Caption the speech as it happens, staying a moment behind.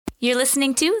You're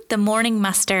listening to The Morning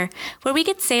Muster, where we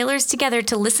get sailors together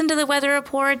to listen to the weather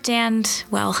report and,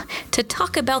 well, to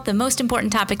talk about the most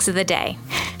important topics of the day.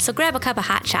 So grab a cup of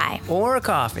hot chai. Or a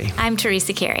coffee. I'm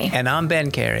Teresa Carey. And I'm Ben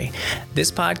Carey.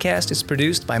 This podcast is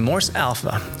produced by Morse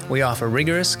Alpha. We offer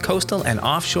rigorous coastal and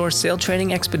offshore sail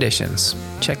training expeditions.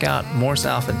 Check out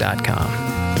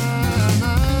morsealpha.com.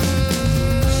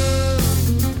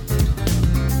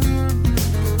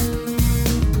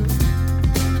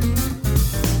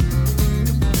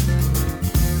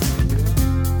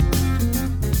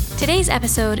 Today's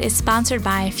episode is sponsored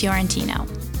by Fiorentino.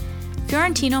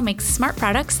 Fiorentino makes smart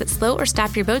products that slow or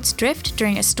stop your boat's drift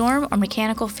during a storm or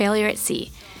mechanical failure at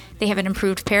sea. They have an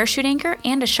improved parachute anchor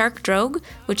and a shark drogue,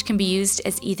 which can be used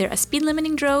as either a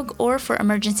speed-limiting drogue or for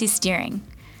emergency steering.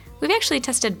 We've actually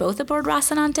tested both aboard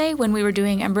Rocinante when we were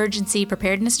doing emergency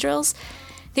preparedness drills.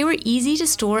 They were easy to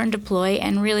store and deploy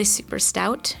and really super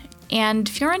stout. And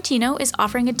Fiorentino is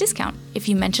offering a discount if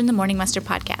you mention the Morning Muster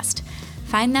podcast.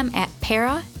 Find them at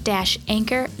para-anchor.com.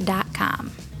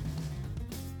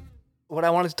 What I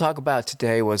wanted to talk about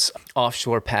today was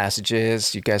offshore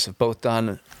passages. You guys have both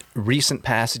done recent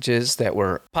passages that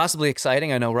were possibly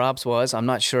exciting. I know Rob's was. I'm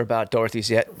not sure about Dorothy's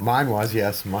yet. Mine was,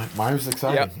 yes. Mine was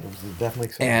exciting. Yep. It was definitely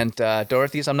exciting. And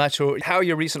Dorothy's, I'm not sure how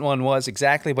your recent one was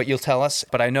exactly, but you'll tell us.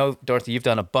 But I know, Dorothy, you've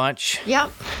done a bunch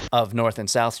of north and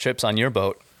south trips on your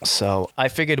boat. So I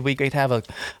figured we could have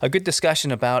a good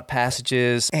discussion about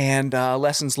passages and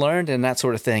lessons learned and that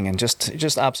sort of thing, and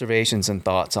just observations and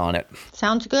thoughts on it.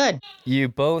 Sounds good. You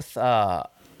both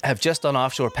have just done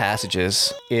offshore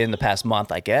passages in the past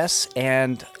month, I guess,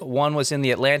 and one was in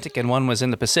the Atlantic and one was in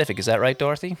the Pacific. Is that right,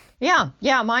 Dorothy? Yeah.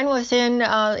 Mine was in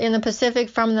the Pacific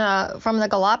from the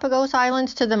Galapagos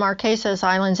Islands to the Marquesas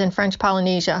Islands in French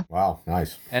Polynesia. Wow,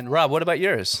 nice. And Rob, what about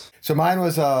yours? So mine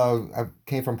was, I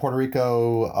came from Puerto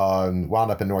Rico, wound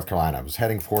up in North Carolina. I was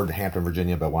heading forward to Hampton,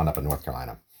 Virginia, but wound up in North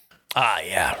Carolina. Ah,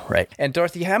 yeah, right. And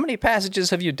Dorothy, how many passages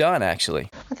have you done, actually?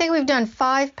 I think we've done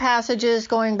 5 passages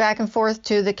going back and forth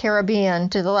to the Caribbean,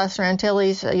 to the Lesser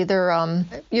Antilles, either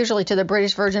usually to the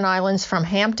British Virgin Islands from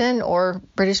Hampton or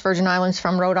British Virgin Islands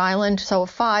from Rhode Island. So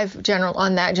 5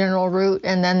 on that general route,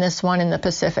 and then this one in the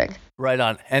Pacific. Right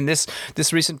on. And this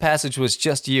recent passage was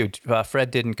just you. Fred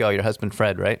didn't go, your husband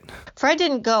Fred, right? Fred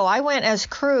didn't go. I went as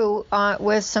crew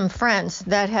with some friends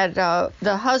that had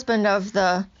the husband of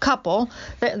the couple.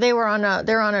 They're on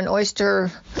an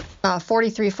oyster,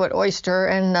 43-foot oyster,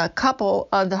 and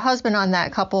the husband on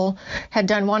that couple had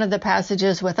done one of the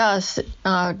passages with us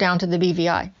down to the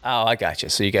BVI. Oh, I got you.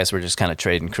 So you guys were just kind of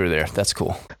trading crew there. That's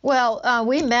cool. Well,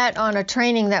 we met on a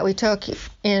training that we took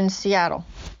in Seattle.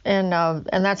 And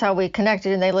that's how we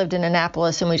connected, and they lived in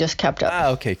Annapolis, and we just kept up. Ah,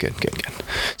 okay, good.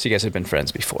 So you guys have been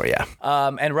friends before, yeah.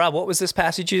 And Rob, what was this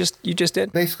passage you just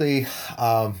did? Basically,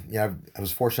 I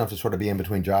was fortunate enough to sort of be in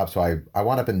between jobs. So I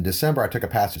wound up in December. I took a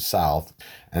passage south,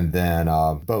 and then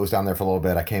boat was down there for a little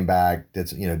bit. I came back,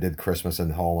 did Christmas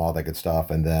and home, all that good stuff,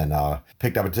 and then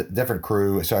picked up a different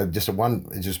crew. So just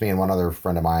me and one other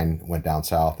friend of mine went down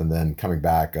south, and then coming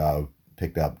back.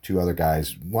 Picked up 2 other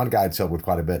guys. One guy I'd sailed with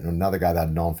quite a bit, and another guy that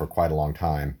I'd known for quite a long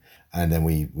time. And then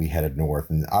we headed north.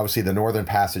 And obviously the northern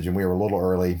passage, and we were a little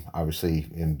early, obviously,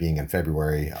 in being in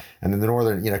February. And then the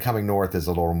northern, coming north is a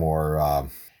little more,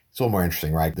 it's a little more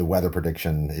interesting, right? The weather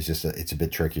prediction is it's a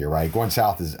bit trickier, right? Going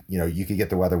south is, you could get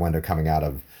the weather window coming out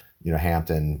of,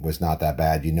 Hampton was not that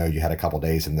bad. You had a couple of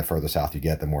days, and the further south you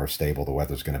get, the more stable the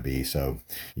weather's going to be. So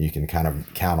you can kind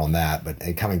of count on that. But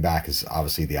coming back is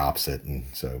obviously the opposite. And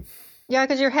so... Yeah,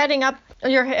 because you're heading up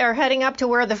to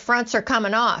where the fronts are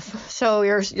coming off. So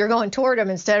you're going toward them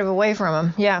instead of away from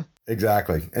them. Yeah.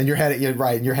 Exactly. And you're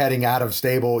heading out of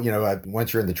stable,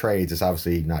 once you're in the trades, it's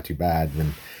obviously not too bad.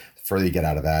 And the further you get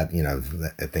out of that,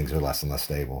 things are less and less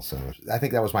stable. So I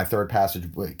think that was my third passage,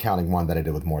 counting one that I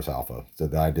did with Morse Alpha.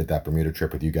 So I did that Bermuda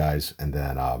trip with you guys. And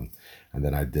then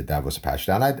I did that was a passage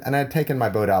down. And I'd taken my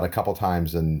boat out a couple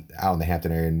times and out in the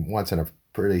Hampton area, and once in a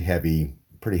pretty heavy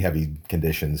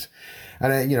conditions.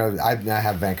 And I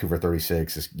have Vancouver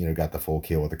 36, it's, got the full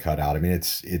keel with the cutout. I mean,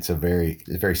 it's a very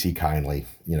sea kindly,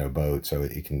 boat. So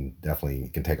it can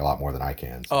take a lot more than I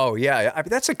can. So. Oh yeah. I mean,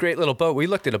 that's a great little boat. We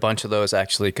looked at a bunch of those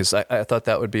actually, because I thought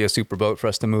that would be a super boat for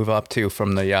us to move up to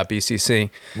from the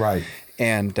BCC. Right.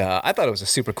 And I thought it was a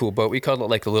super cool boat. We called it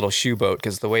like the little shoe boat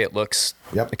because the way it looks,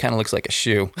 It kind of looks like a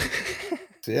shoe.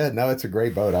 So yeah, no, it's a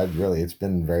great boat. It's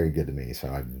been very good to me. So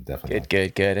I've definitely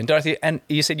good. And Dorothy, and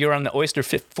you said you were on the Oyster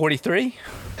 43?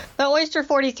 The Oyster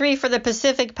 43 for the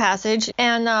Pacific Passage,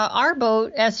 and our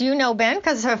boat, as you know, Ben,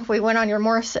 because we went on your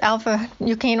Morse Alpha.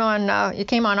 You came on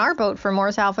our boat for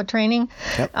Morse Alpha training.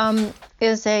 Yep.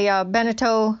 Is a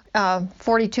Beneteau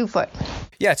 42 foot.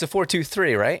 Yeah, it's a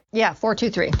 423, right? Yeah,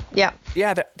 423. Yeah.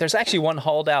 Yeah, there's actually one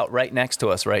hauled out right next to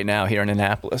us right now here in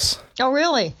Annapolis. Oh,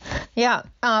 really? Yeah.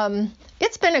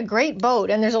 It's been a great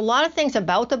boat, and there's a lot of things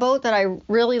about the boat that I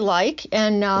really like.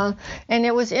 And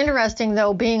it was interesting,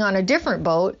 though, being on a different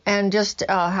boat and just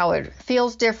how it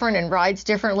feels different and rides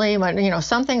differently. But,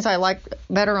 some things I like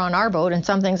better on our boat and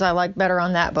some things I like better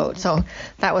on that boat. So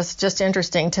that was just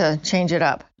interesting to change it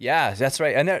up. Yeah, that's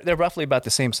right. And they're roughly about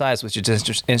the same size, which is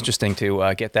just interesting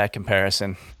to get that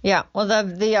comparison. Yeah. Well,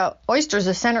 the Oyster's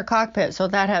a center cockpit, so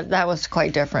that was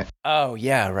quite different. Oh,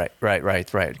 yeah. Right.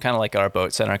 Kind of like our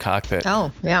boat, center cockpit. Oh,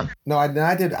 yeah. No, I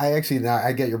did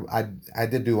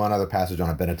do one other passage on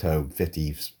a Beneteau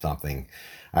 50 something.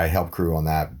 I helped crew on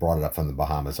that, brought it up from the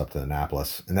Bahamas up to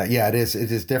Annapolis. And that, it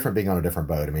is different being on a different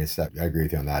boat. I mean, I agree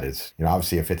with you on that. It's,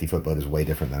 obviously a 50-foot boat is way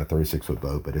different than a 36-foot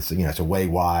boat, but it's, it's a way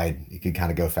wide. You can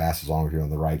kind of go fast as long as you're on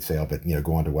the right sail, but,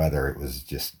 going to weather, it was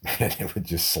just, it would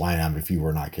just slam. If you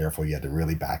were not careful, you had to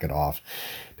really back it off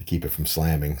to keep it from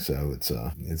slamming. So it's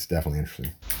definitely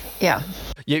interesting. Yeah.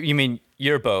 You mean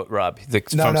your boat, Rob?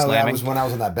 No, that was when I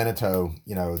was on that Beneteau,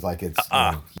 it was like, it's,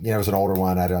 it was an older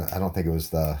one. I don't think it was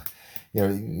the,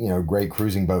 great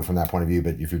cruising boat from that point of view.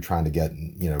 But if you're trying to get,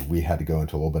 we had to go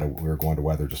into a little bit we were going to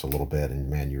weather just a little bit, and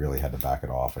man, you really had to back it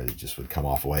off. It just would come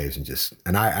off waves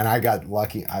and I got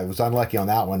lucky. I was unlucky on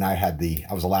that one. I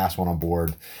was the last one on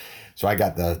board. So I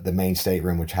got the main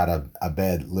stateroom, which had a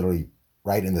bed literally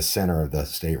right in the center of the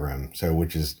stateroom,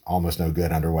 which is almost no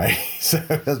good underway. So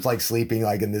it's like sleeping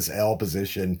like in this L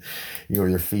position,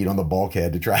 your feet on the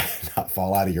bulkhead to try to not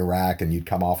fall out of your rack, and you'd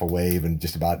come off a wave and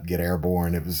just about get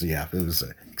airborne. It was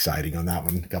exciting on that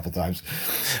one a couple times.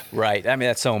 Right. I mean,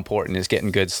 that's so important, is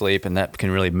getting good sleep, and that can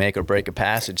really make or break a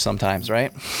passage sometimes,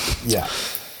 right? Yeah.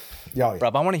 Yeah.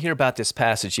 Rob, I want to hear about this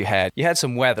passage you had. You had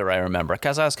some weather, I remember,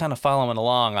 because I was kind of following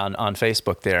along on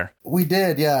Facebook there. We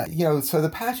did, yeah. So the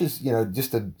patches,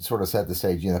 just to sort of set the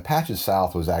stage, the patches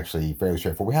south was actually very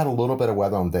straightforward. We had a little bit of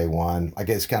weather on day one. I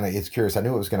guess it's curious. I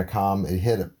knew it was going to come. It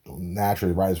hit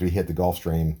naturally right as we hit the Gulf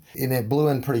Stream. And it blew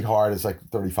in pretty hard. It's like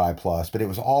 35 plus, but it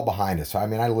was all behind us. So, I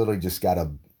mean, I literally just got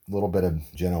a little bit of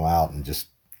Geno out and just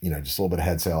a little bit of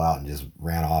head sail out and just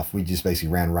ran off. We just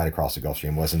basically ran right across the Gulf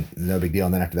Stream. Wasn't no big deal.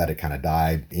 And then after that, it kind of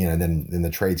died. And then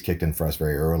the trades kicked in for us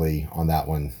very early on that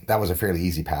one. That was a fairly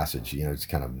easy passage. It's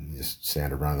kind of just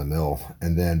standard run of the mill.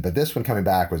 But this one coming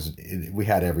back we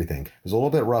had everything. It was a little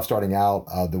bit rough starting out.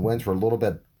 The winds were a little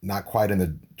bit not quite in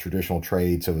the traditional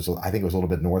trade. So I think it was a little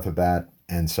bit north of that.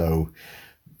 And so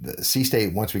the sea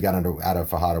state, once we got out of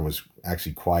Fajada, was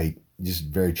actually quite just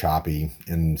very choppy.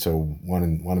 And so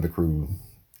one of the crew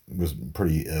was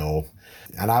pretty ill,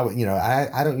 and I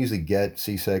don't usually get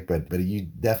seasick, but you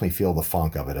definitely feel the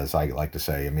funk of it, as I like to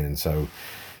say. I mean, and so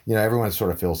everyone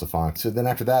sort of feels the funk. So then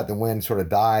after that, the wind sort of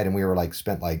died, and we were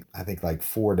spent I think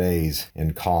 4 days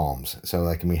in calms. So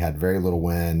and we had very little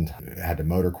wind, had to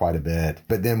motor quite a bit,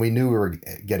 but then we knew we were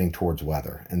getting towards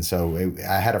weather. And so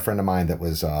I had a friend of mine that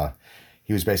was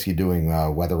he was basically doing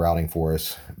weather routing for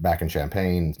us back in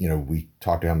Champaign. We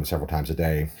talked to him several times a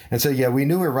day. And so, we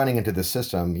knew we were running into this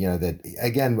system, that,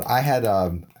 again, I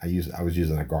was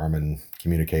using a Garmin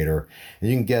communicator, and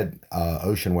you can get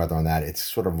ocean weather on that. It's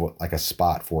sort of like a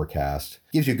spot forecast.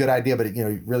 Gives you a good idea, but,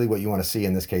 really what you want to see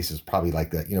in this case is probably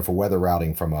like the, for weather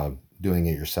routing from doing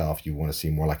it yourself, you want to see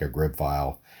more like a grid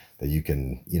file that you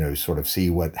can, sort of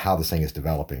see how this thing is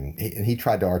developing. And he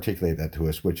tried to articulate that to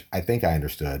us, which I think I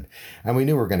understood. And we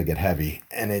knew we were going to get heavy,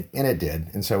 and it did.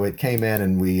 And so it came in,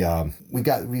 and we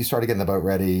started getting the boat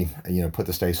ready, put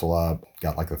the staysail up,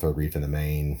 got the third reef in the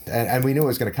main. And we knew it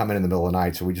was going to come in the middle of the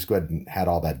night, so we just go ahead and had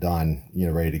all that done,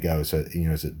 ready to go. So,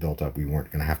 as it built up, we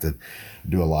weren't going to have to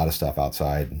do a lot of stuff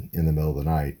outside in the middle of the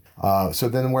night. So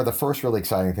then where the first really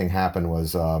exciting thing happened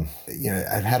was, I've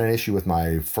had an issue with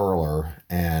my furler,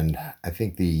 and I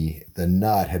think the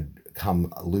nut had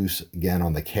come loose again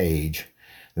on the cage.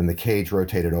 Then the cage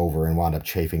rotated over and wound up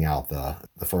chafing out the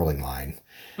furling line.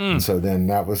 And so then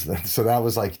that was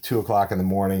like 2:00 in the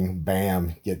morning,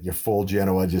 bam, get your full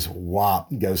Genoa, just whop,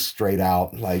 goes straight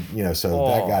out. That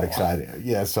got exciting.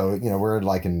 Yeah. So, we're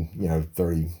in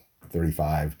 30,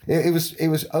 35. It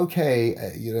was okay.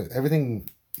 Everything,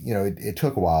 it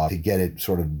took a while to get it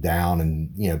sort of down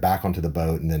and, back onto the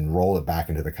boat and then roll it back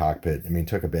into the cockpit. I mean, it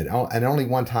took a bit. And only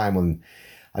one time when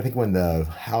the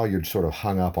halyard sort of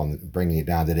hung up on bringing it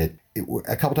down, that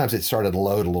a couple times it started to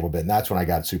load a little bit. And that's when I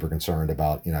got super concerned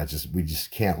about, we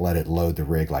just can't let it load the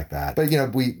rig like that. But,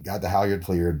 we got the halyard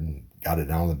cleared and got it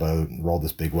down on the boat and rolled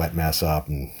this big wet mess up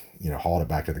and, hauled it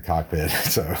back to the cockpit.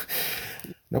 So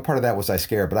no part of that was I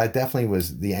scared, but I definitely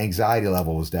was, the anxiety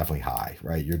level was definitely high,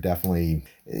 right? You're definitely,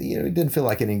 it didn't feel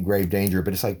like any grave danger,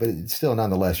 but it's still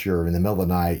nonetheless, you're in the middle of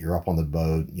the night, you're up on the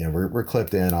boat, we're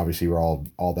clipped in, obviously we're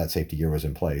all that safety gear was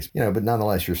in place, but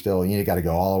nonetheless, you're still, you got to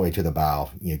go all the way to the bow,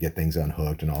 get things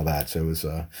unhooked and all that. So it was,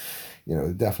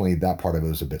 definitely that part of it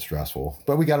was a bit stressful,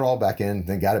 but we got it all back in,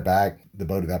 then got it back. The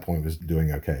boat at that point was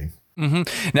doing okay.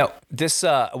 Mm-hmm. Now, this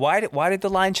why did the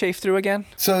line chafe through again?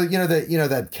 So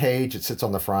that cage, it sits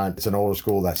on the front. It's an older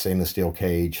school, that stainless steel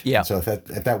cage. Yeah. And so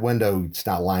if that window's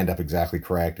not lined up exactly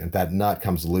correct, and that nut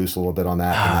comes loose a little bit on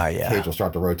that, the cage will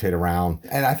start to rotate around.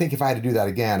 And I think if I had to do that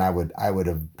again, I would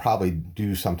have probably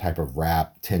do some type of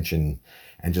wrap tension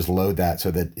and just load that so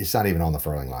that it's not even on the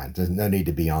furling line. There's no need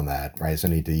to be on that, right? There's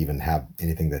no need to even have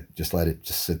anything that, just let it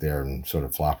just sit there and sort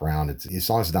of flop around. As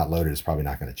long as it's not loaded, it's probably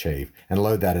not going to chafe. And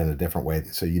load that in a different way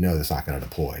so it's not going to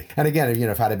deploy. And again,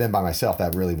 if I'd have been by myself,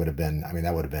 that really would have been,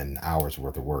 that would have been hours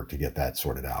worth of work to get that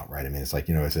sorted out, right? It's like,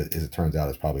 as it turns out,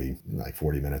 it's probably like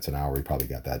 40 minutes, an hour. We probably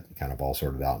got that kind of all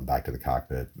sorted out and back to the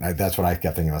cockpit. That's what I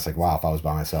kept thinking. I was like, wow, if I was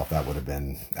by myself, that would have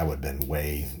been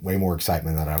way, way more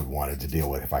excitement than I wanted to deal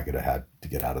with if I could have had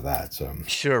to get out of that. So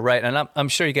sure, right. And I'm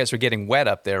sure you guys were getting wet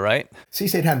up there, right? Sea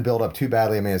state hadn't built up too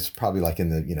badly. It's probably like in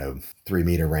the 3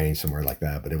 meter range, somewhere like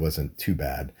that, but it wasn't too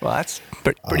bad. Well, that's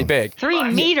pretty big.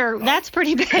 3 meter, that's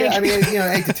pretty big.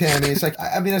 Yeah, 8 to 10. It's like,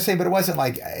 I say, but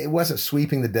it wasn't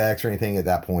sweeping the decks or anything at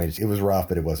that point. It was rough,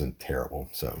 but it wasn't terrible.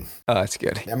 So that's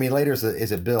good. Later as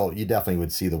it built, you definitely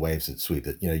would see the waves that sweep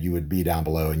it. You would be down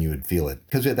below and you would feel it,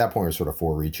 because at that point it was sort of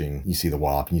forereaching. You see the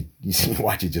wallop and you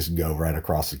watch it just go right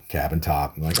across the cabin top.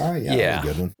 I'm like, all right, that was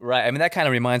a good one. Right. That kind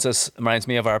of reminds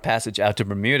me of our passage out to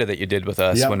Bermuda that you did with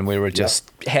us when we were just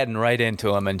heading right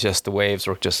into them, and just the waves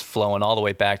were just flowing all the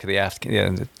way back to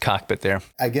the cockpit there.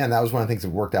 Again, that was one of the things that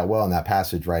worked out well in that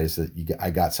passage, right? Is that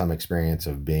I got some experience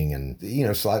of being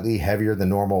in, slightly heavier than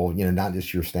normal, not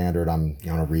just your standard, I'm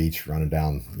on a reach running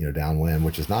down, downwind,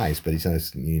 which is nice, but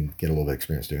you get a little bit of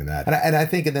experience doing that. And I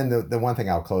think, and then the one thing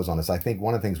I'll close on is I think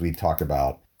one of the things we talked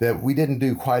about that we didn't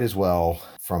do quite as well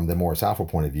from the Morris Alpha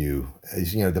point of view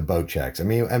is, the boat checks.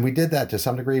 And we did that to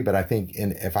some degree, but I think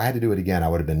if I had to do it again, I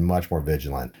would have been much more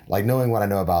vigilant. Like knowing what I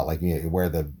know about, where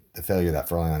the failure of that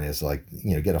furling line is,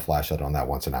 get a flashlight on that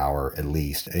once an hour at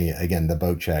least. And again, the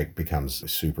boat check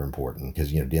becomes super important because,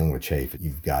 dealing with chafe,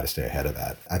 you've got to stay ahead of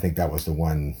that. I think that was the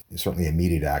one, certainly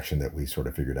immediate action that we sort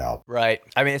of figured out. Right.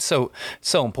 It's so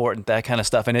important, that kind of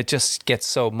stuff. And it just gets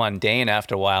so mundane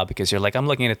after a while because you're like, I'm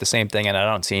looking at the same thing and I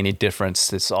don't see any difference.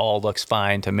 This all looks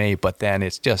fine to me. But then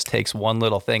it just takes one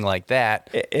little thing like that.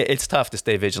 It's tough to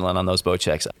stay vigilant on those boat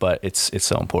checks, but it's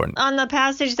so important. On the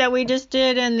passage that we just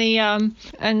did in the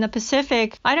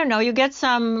Pacific, I don't know, you get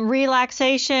some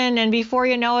relaxation, and before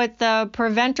you know it, the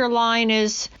preventer line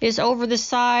is over the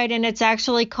side and it's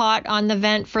actually caught on the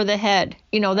vent for the head.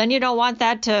 Then you don't want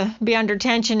that to be under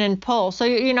tension and pull. So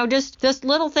just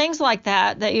little things like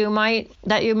that you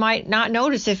might not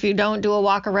notice if you don't do a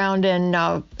walk around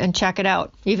and check it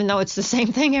out, even though it's the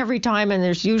same thing every time and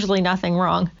there's usually nothing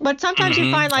wrong. But sometimes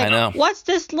you find what's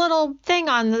this little thing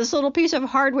on this little piece of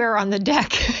hardware on the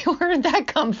deck? Where did that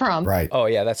come from? Right. Oh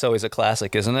yeah, that's always a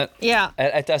classic, isn't it? Yeah.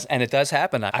 It does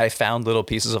happen. I found little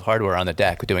pieces of hardware on the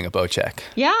deck doing a boat check.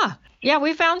 Yeah. Yeah,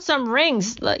 we found some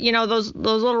rings, those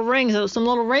little rings, some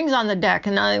little rings on the deck.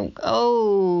 And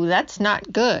that's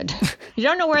not good. You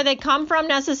don't know where they come from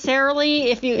necessarily.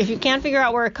 If you can't figure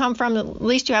out where it come from, at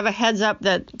least you have a heads up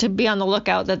to be on the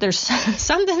lookout that there's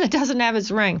something that doesn't have its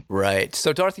ring. Right.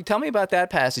 So, Dorothy, tell me about that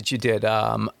passage you did.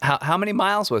 How many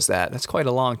miles was that? That's quite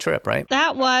a long trip, right?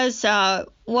 That was...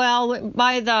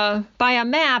 by a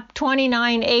map,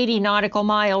 2980 nautical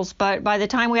miles, but by the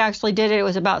time we actually did it, it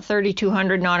was about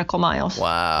 3,200 nautical miles.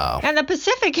 Wow. And the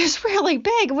Pacific is really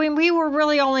big. We were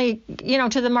really only,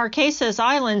 to the Marquesas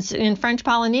Islands in French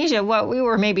Polynesia, we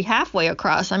were maybe halfway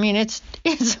across. It's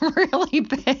really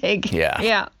big.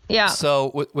 Yeah. Yeah.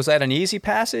 So was that an easy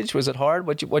passage? Was it hard?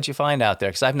 What'd you find out there?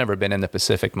 Because I've never been in the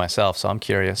Pacific myself, so I'm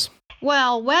curious.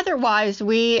 Well, weather-wise,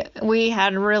 we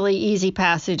had a really easy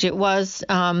passage. It was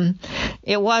not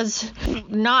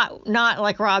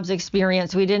like Rob's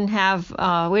experience. We didn't have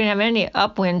any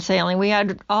upwind sailing. We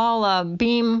had all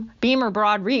beam or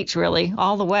broad reach, really,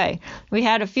 all the way. We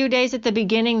had a few days at the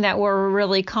beginning that were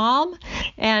really calm,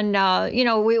 and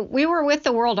we were with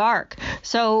the World Ark.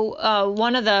 So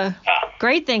one of the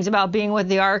great things about being with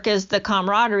the Ark is the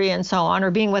camaraderie and so on,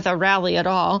 or being with a rally at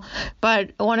all.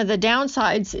 But one of the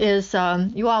downsides is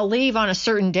you all leave on a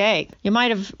certain day. You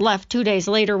might have left 2 days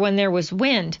later when there was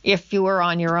wind if you were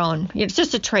on your own. It's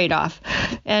just a trade-off.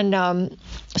 And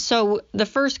so the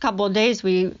first couple of days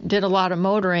we did a lot of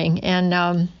motoring,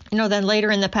 and then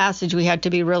later in the passage, we had to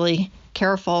be really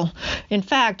careful. In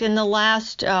fact, in the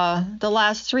last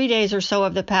 3 days or so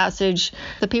of the passage,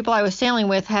 the people I was sailing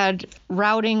with had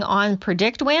routing on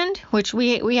predict wind, which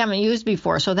we haven't used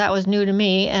before, so that was new to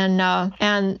me.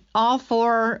 And all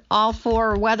four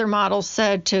weather models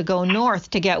said to go north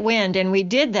to get wind, and we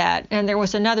did that. And there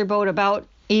was another boat about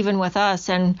even with us,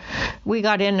 and we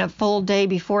got in a full day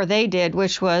before they did,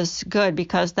 which was good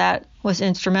because that was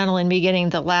instrumental in me getting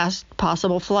the last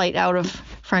possible flight out of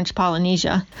French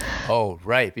Polynesia. Oh,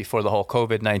 right, before the whole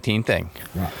COVID-19 thing.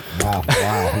 Wow,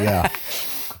 yeah.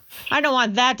 I don't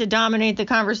want that to dominate the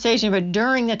conversation, but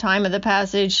during the time of the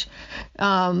passage,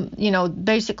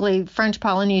 basically French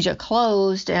Polynesia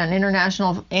closed and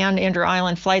international and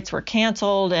inter-island flights were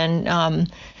canceled, and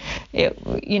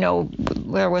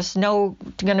there was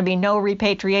going to be no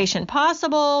repatriation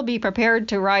possible. Be prepared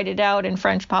to ride it out in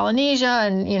French Polynesia,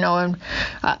 and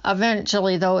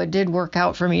eventually, though, it did work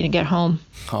out for me to get home.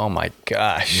 Oh my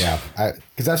gosh! Yeah,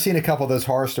 because I've seen a couple of those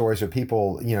horror stories of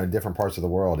people, in different parts of the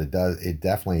world. It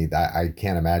definitely. I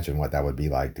can't imagine what that would be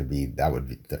like to be. That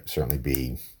would certainly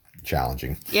be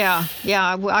challenging. Yeah.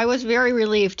 I was very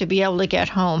relieved to be able to get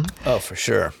home. Oh, for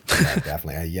sure. Yeah,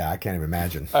 definitely. Yeah, I can't even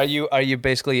imagine. Are you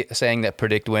basically saying that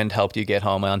Predict Wind helped you get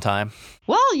home on time?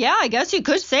 Well, yeah, I guess you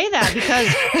could say that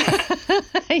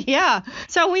because, yeah.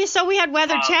 So we had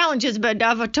weather challenges, but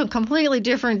of a completely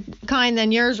different kind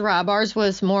than yours, Rob. Ours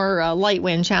was more light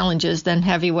wind challenges than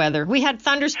heavy weather. We had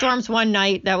thunderstorms one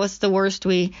night. That was the worst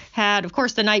we had. Of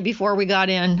course, the night before we got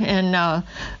in, and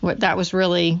that was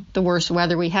really the worst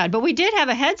weather we had. But we did have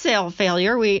a head sail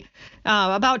failure.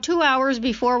 About 2 hours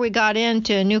before we got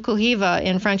into Nukuhiva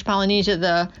in French Polynesia,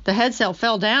 the head sail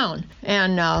fell down,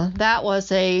 and that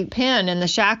was a pin in the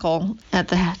shackle at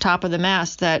the top of the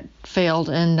mast that failed,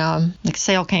 and the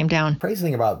sail came down. Crazy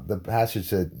thing about the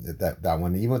passage that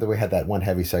one, even though we had that one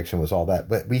heavy section was all that,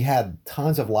 but we had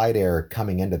tons of light air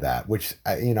coming into that, which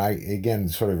I again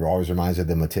sort of always reminds of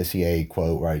the Metissier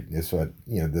quote, right? It's what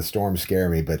the storms scare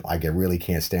me, but I really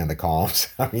can't stand the calms.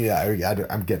 I mean,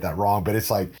 I'm getting that wrong, but it's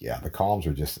like, yeah, the calms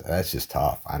are that's just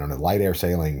tough. I don't know, light air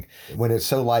sailing when it's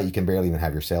so light you can barely even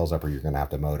have your sails up or you're going to have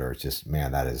to motor. It's just,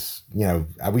 man, that is,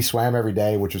 we swam every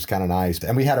day, which was kind of nice,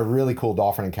 and we had a really cool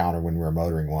dolphin encounter when we were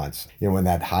motoring once. When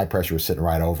that high pressure was sitting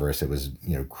right over us, it was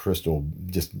crystal,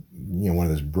 just one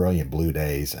of those brilliant blue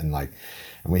days, and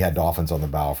we had dolphins on the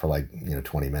bow for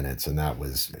 20 minutes, and that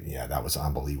was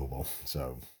unbelievable.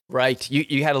 So right,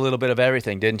 you had a little bit of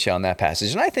everything, didn't you, on that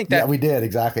passage? And I think that we did,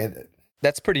 exactly.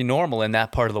 That's pretty normal in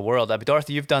that part of the world. I mean,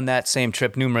 Dorothy, you've done that same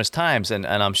trip numerous times, and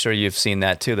I'm sure you've seen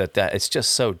that too, that it's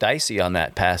just so dicey on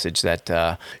that passage that,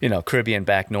 Caribbean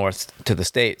back north to the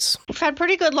States. We've had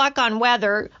pretty good luck on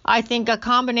weather. I think a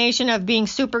combination of being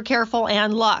super careful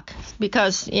and luck,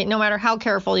 because no matter how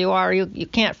careful you are, you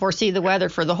can't foresee the weather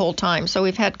for the whole time. So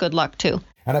we've had good luck too.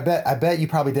 And I bet you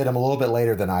probably did them a little bit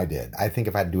later than I did. I think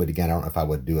if I had to do it again, I don't know if I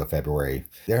would do a February.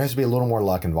 There has to be a little more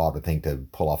luck involved, I think, to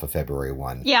pull off a February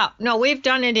one. Yeah, no, we've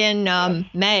done it in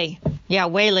May. Yeah,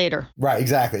 way later. Right,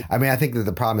 exactly. I mean, I think that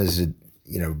the problem is that,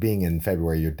 being in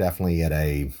February, you're definitely at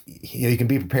you can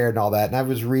be prepared and all that. And I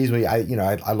was reasonably,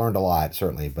 I learned a lot,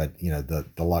 certainly, but the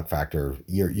luck factor,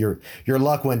 your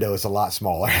luck window is a lot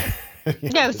smaller.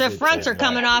 Yeah, so the fronts are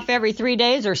coming off every 3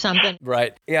 days or something.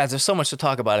 Right. Yeah, there's so much to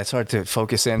talk about. It's hard to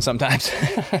focus in sometimes.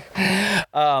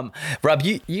 Rob,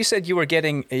 you said you're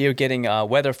getting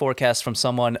weather forecasts from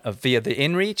someone via the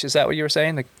inReach. Is that what you were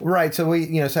saying? Right. So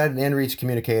we, so I had an inReach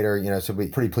communicator, so we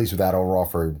pretty pleased with that overall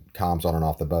for comms on and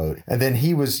off the boat. And then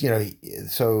he was,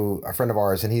 so a friend of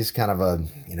ours, and he's kind of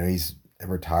he's a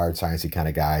retired sciencey kind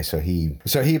of guy. So he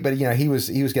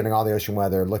was getting all the ocean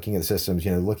weather, looking at the systems,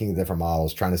 looking at different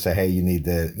models, trying to say, hey, you need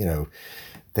to,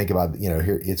 think about,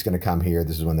 here, it's going to come here.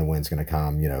 This is when the wind's going to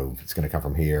come, it's going to come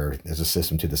from here. There's a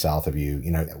system to the south of you.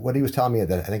 What he was telling me,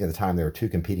 that I think at the time there were two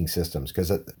competing systems,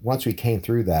 because once we came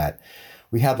through that,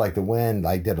 we had the wind,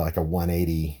 did a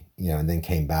 180, and then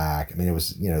came back. I mean, it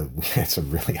was, we had some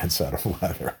really unsettled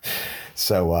weather.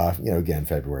 So, again,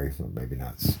 February, maybe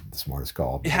not the smartest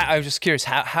call. Yeah, I was just curious,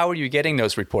 how are you getting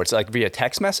those reports? Via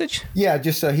text message? Yeah,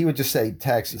 just so he would just say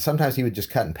text. Sometimes he would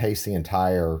just cut and paste the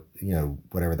entire,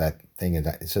 whatever that thing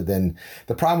is. So then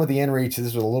the problem with the inReach,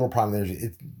 this was a little problem.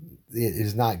 It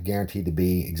is not guaranteed to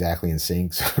be exactly in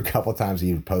sync. So a couple of times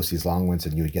he would post these long ones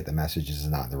and you would get the messages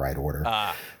not in the right order.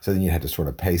 So then you had to sort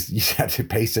of paste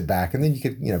it back, and then you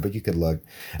could, but you could look.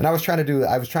 And I was trying to do a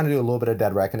little bit of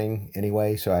dead reckoning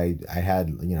anyway. So I had,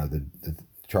 the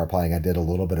chart plotting. I did a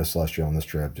little bit of celestial on this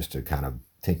trip just to kind of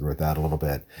tinker with that a little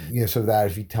bit. So that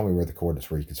if you tell me where the coordinates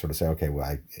were, you can sort of say, okay, well,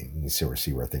 I can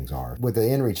see where things are. With the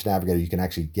InReach Navigator, you can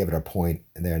actually give it a point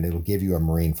there, and it'll give you a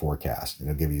marine forecast. And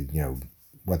it'll give you,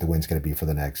 what the wind's going to be for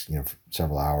the next,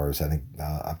 several hours, I think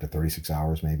up to 36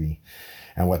 hours maybe,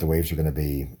 and what the waves are going to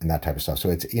be and that type of stuff. So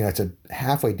it's, it's a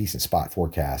halfway decent spot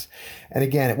forecast. And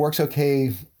again, it works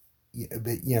okay.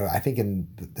 But, I think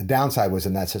the downside was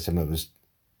in that system, it was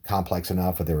complex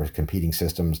enough, but there were competing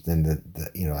systems. Then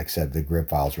like I said, the grid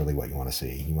file is really what you want to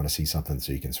see. You want to see something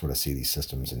so you can sort of see these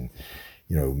systems and,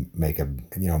 make a,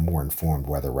 more informed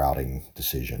weather routing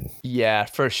decision. Yeah,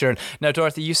 for sure. Now,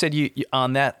 Dorothy, you said you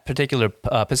on that particular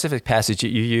Pacific passage, you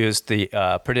used the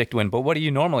Predict Wind, but what do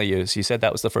you normally use? You said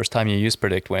that was the first time you used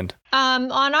Predict Wind. On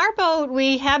our boat,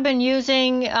 we have been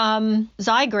using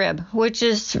Zygrib, which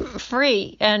is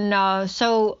free. And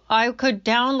so I could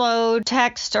download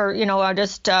text or,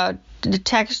 just the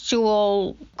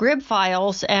textual Grib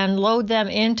files and load them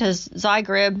into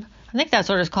Zygrib. I think that's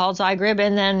what it's called, Zygrib,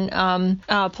 and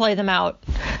then play them out.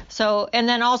 So, and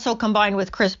then also combined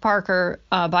with Chris Parker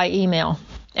by email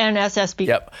and SSB.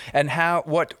 Yep. And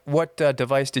what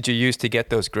device did you use to get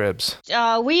those Gribs?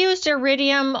 We used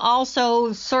Iridium,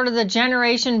 also sort of the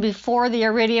generation before the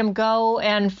Iridium Go,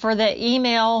 and for the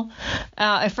email,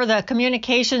 for the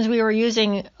communications, we were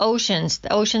using Oceans.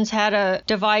 The Oceans had a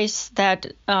device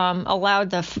that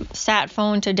allowed the sat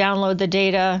phone to download the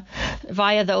data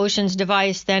via the Oceans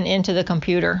device, then into the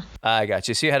computer. I got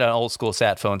you. So you had an old school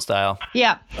sat phone style.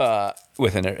 Yeah.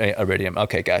 With an Iridium.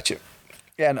 Okay, got you.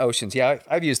 Yeah, and Oceans. Yeah,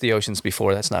 I've used the Oceans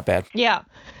before. That's not bad. Yeah,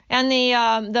 and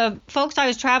the folks I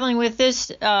was traveling with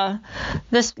this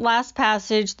last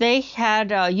passage, they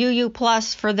had UU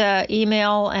Plus for the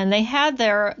email, and they had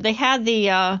the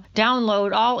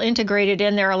download all integrated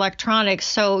in their electronics.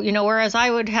 So whereas I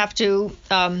would have to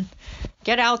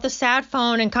get out the sat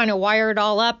phone and kind of wire it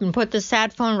all up and put the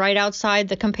sat phone right outside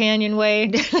the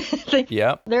companionway.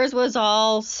 Yep. Theirs was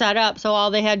all set up, so all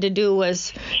they had to do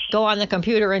was go on the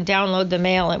computer and download the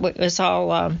mail. It was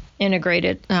all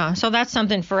integrated. So that's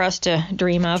something for us to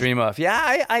dream of.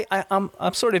 Yeah,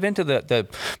 I'm sort of into the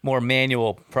more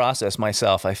manual process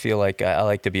myself. I feel like I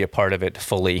like to be a part of it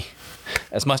fully,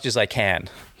 as much as I can.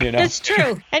 It's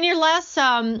true. And you're less,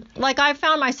 I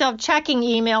found myself checking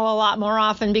email a lot more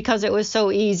often because it was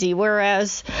so easy.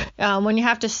 Whereas when you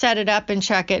have to set it up and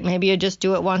check it, maybe you just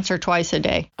do it once or twice a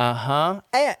day. Uh-huh.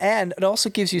 And it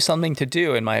also gives you something to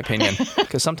do, in my opinion,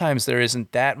 because sometimes there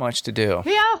isn't that much to do.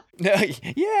 Yeah.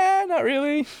 Yeah, not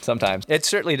really. Sometimes. It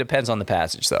certainly depends on the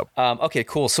passage, though. Okay,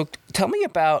 cool. So tell me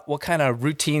about what kind of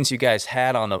routines you guys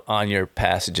had on your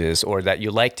passages, or that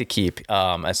you like to keep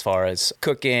as far as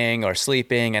cooking or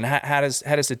sleeping, and how does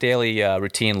the daily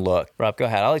routine look? Rob, go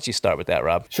ahead. I'll let you start with that,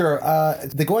 Rob. Sure.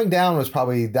 The going down was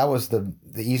probably, that was the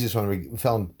easiest one. We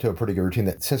fell into a pretty good routine.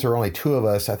 That since there were only two of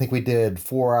us, I think we did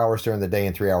 4 hours during the day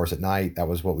and 3 hours at night. That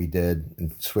was what we did,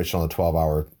 and switched on a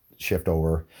 12-hour shift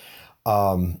over.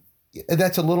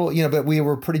 That's a little, but we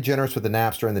were pretty generous with the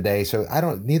naps during the day. So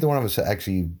neither one of us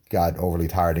actually got overly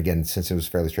tired, again, since it was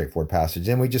a fairly straightforward passage.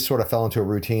 And we just sort of fell into a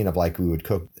routine of we would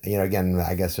cook, again,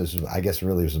 I guess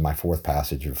really this was my fourth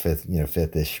passage or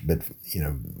fifth-ish, but,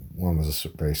 one was a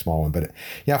very small one. But,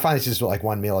 I find it's just like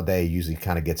one meal a day usually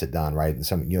kind of gets it done, right?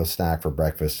 And you'll snack for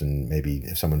breakfast, and maybe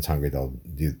if someone's hungry, they'll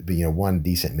do, one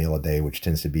decent meal a day, which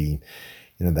tends to be,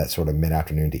 that sort of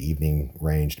mid-afternoon to evening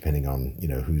range, depending on,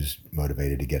 who's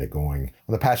motivated to get it going.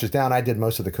 On the patches down, I did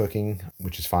most of the cooking,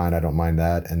 which is fine. I don't mind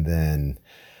that. And then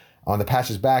on the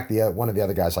patches back, one of the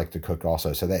other guys liked to cook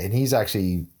also. And he's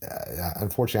actually,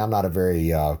 unfortunately, I'm not a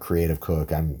very creative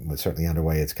cook. I'm certainly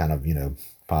underway. It's kind of,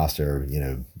 pasta, or,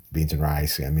 beans and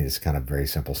rice. I mean, it's kind of very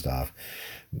simple stuff.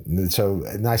 So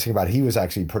the nice thing about it, he was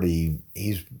actually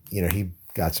he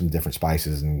got some different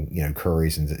spices and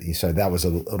curries, and so that was a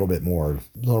little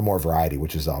more variety,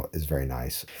 which is very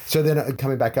nice. So then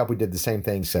coming back up, we did the same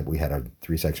thing, except we had a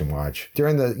 3-section watch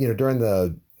during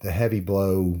the heavy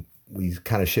blow. We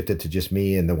kind of shifted to just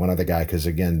me and the one other guy, because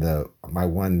again, my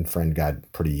one friend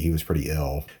he was pretty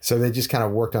ill. So they just kind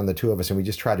of worked on the two of us, and we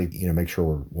just tried to, make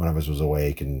sure one of us was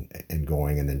awake and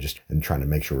going, and then and trying to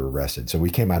make sure we were rested. So we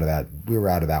came out of that, we were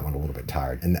out of that one a little bit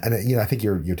tired. And I think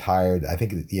you're tired. I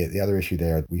think the other issue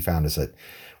there we found is that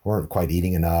weren't quite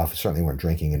eating enough, certainly weren't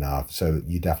drinking enough. So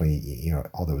you definitely,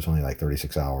 although it was only like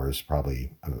 36 hours,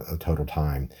 probably a total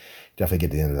time, definitely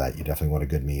get to the end of that. You definitely want a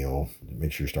good meal.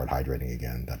 Make sure you start hydrating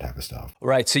again, that type of stuff.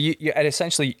 Right. So you and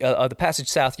essentially the passage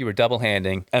south you were double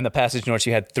handing, and the passage north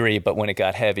you had 3, but when it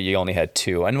got heavy you only had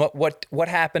 2. And what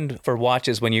happened for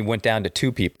watches when you went down to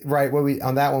 2 people? Right. Well,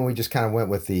 on that one we just kind of went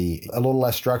with a little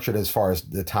less structured as far as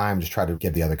the time. Just try to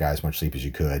give the other guy as much sleep as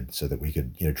you could, so that we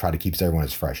could try to keep everyone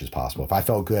as fresh as possible. If I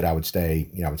felt good, I would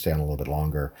stay. I would stay on a little bit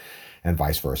longer, and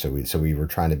vice versa. We were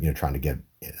trying to get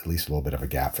at least a little bit of a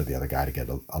gap for the other guy to get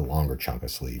a longer chunk of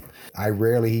sleep. I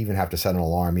rarely even have to set an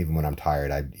alarm, even when I'm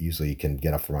tired. I usually can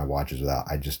get up for my watches without.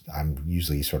 I'm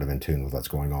usually sort of in tune with what's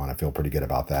going on. I feel pretty good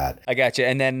about that. I got you.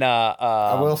 And then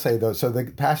I will say though, so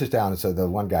the passage down. So the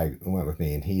one guy who went with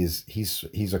me, and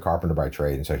he's a carpenter by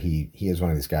trade, and so he is one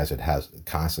of these guys that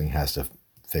constantly has to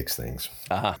fix things.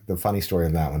 Uh-huh. The funny story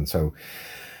on that one. So,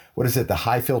 what is it? The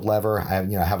high field lever. I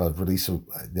have a release.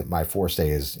 My forestay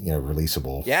is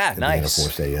releasable. Yeah, nice. The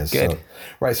forestay is good. So,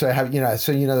 right. So I have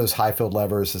those high field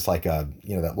levers. It's like that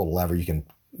little lever you can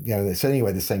So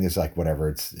anyway, this thing is like whatever.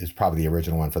 It's probably the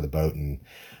original one for the boat, and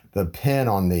the pin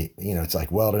on the it's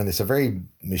like welded, and it's a very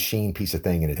machine piece of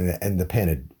thing, and the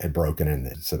pin had broken,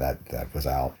 and so that was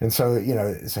out. And so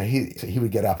so he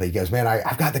would get up and he goes, man,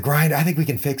 I've got the grinder, I think we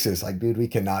can fix this. Like, dude, we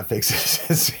cannot fix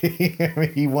this.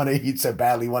 He so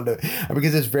badly wanted to,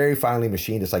 because it's very finely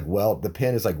machined. It's like the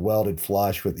pin is like welded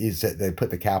flush with, they put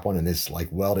the cap on and it's like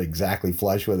welded exactly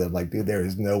flush with it. I'm like, dude, there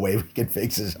is no way we can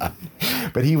fix this.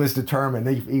 But he was determined.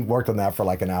 He worked on that for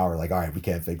like an hour. Like, all right, we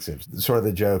can't fix it. Sort of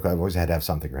the joke. I've always had to have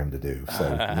something for him to do. So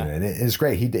and it's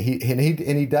great.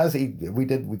 We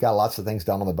got lots of things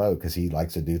done on the boat because he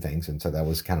likes to do things, and so that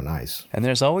was kind of nice. And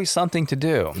there's always something to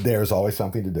do. There's always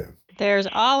something to do. There's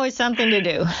always something to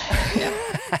do.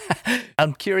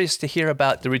 I'm curious to hear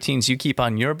about the routines you keep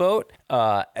on your boat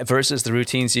versus the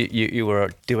routines you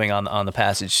were doing on the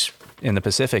passage in the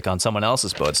Pacific on someone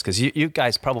else's boats, because you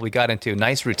guys probably got into a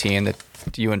nice routine that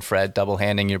you and Fred double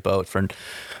handing your boat for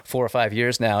 4 or 5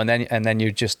 years now, and then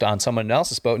you're just on someone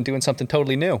else's boat and doing something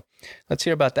totally new. Let's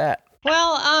hear about that.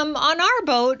 Well, on our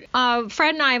boat,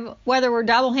 Fred and I, whether we're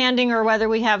double handing or whether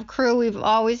we have crew, we've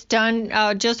always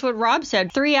done just what Rob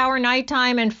said, 3-hour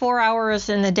nighttime and 4 hours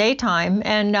in the daytime.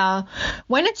 And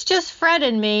when it's just Fred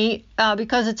and me,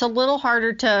 because it's a little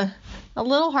harder to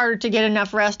get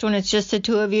enough rest when it's just the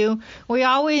two of you, we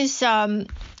always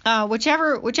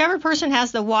whichever person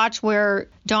has the watch where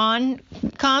dawn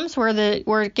comes,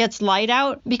 where it gets light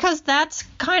out, because that's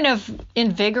kind of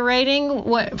invigorating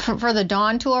for the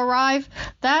dawn to arrive.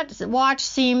 That watch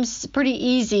seems pretty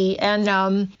easy, and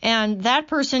that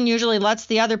person usually lets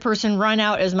the other person run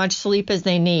out as much sleep as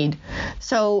they need.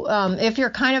 So if you're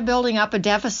kind of building up a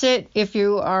deficit, if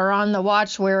you are on the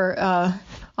watch where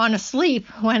on a sleep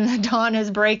when the dawn is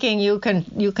breaking, you can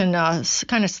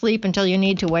kind of sleep until you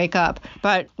need to wake up.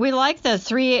 But we like the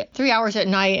 3 hours at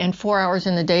night and 4 hours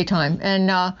in the daytime. And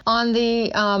on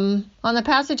the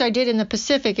passage I did in the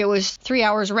Pacific, it was 3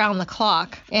 hours around the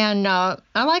clock. And I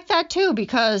like that too,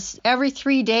 because every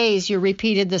 3 days you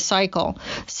repeated the cycle.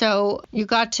 So you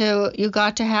got to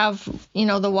have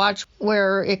the watch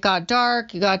where it got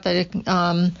dark. You got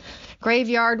the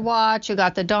graveyard watch, you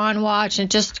got the dawn watch, and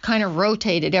it just kind of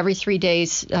rotated every 3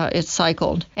 days. It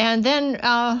cycled. And then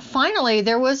finally,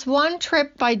 there was one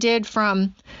trip I did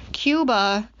from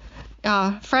Cuba.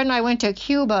 Fred and I went to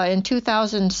Cuba in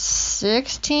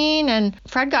 2016, and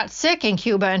Fred got sick in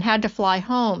Cuba and had to fly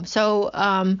home. So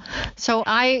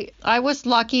I was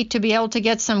lucky to be able to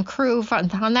get some crew.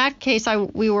 On that case,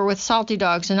 we were with Salty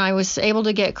Dogs, and I was able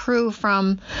to get crew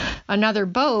from another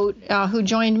boat who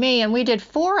joined me, and we did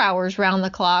 4 hours round the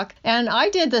clock. And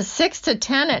I did the 6 to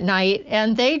 10 at night,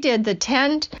 and they did the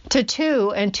 10 to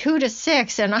 2 and 2 to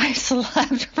 6, and I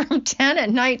slept from 10 at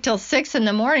night till 6 in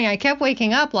the morning. I kept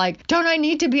waking up like, don't I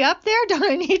need to be up there? Don't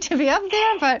I need to be up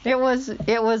there? But it was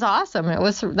awesome. It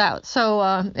was that.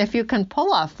 So if you can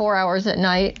pull off 4 hours at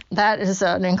night, that is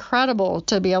an incredible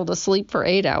to be able to sleep for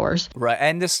 8 hours. Right.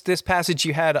 And this passage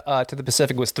you had to the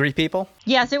Pacific was 3 people?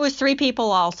 Yes, it was 3 people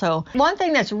also. One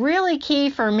thing that's really key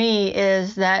for me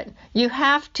is that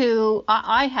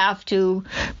I have to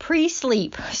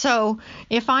pre-sleep. So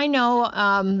if I know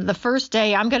the first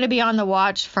day I'm going to be on the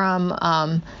watch from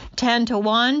 10 to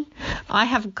 1, I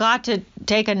have got to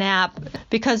take a nap,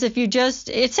 because if you just,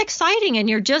 it's exciting and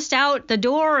you're just out the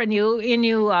door and you're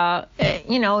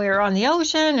on the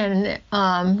ocean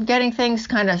and getting things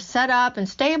kind of set up and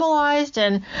stabilized.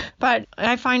 But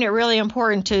I find it really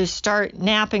important to start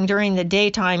napping during the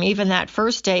daytime, even that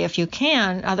first day if you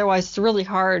can. Otherwise, it's really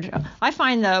hard. I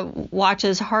find the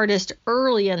watches hardest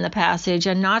early in the passage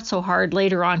and not so hard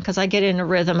later on, because I get in a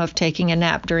rhythm of taking a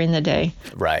nap during the day.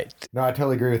 Right. No, I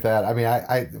totally agree with that. I mean,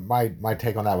 my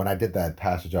take on that, when I did that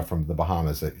passage up from the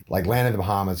Bahamas, like landed in the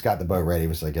Bahamas, got the boat ready. It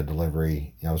was like a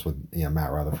delivery. I was with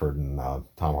Matt Rutherford and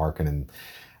Tom Harkin, and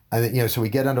so we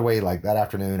get underway like that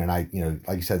afternoon, and I,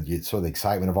 like you said, sort of the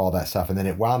excitement of all that stuff, and then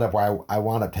it wound up where I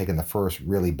wound up taking the first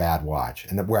really bad watch,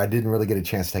 and where I didn't really get a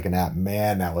chance to take a nap.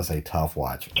 Man, that was a tough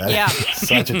watch.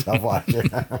 Such a tough watch.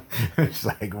 It's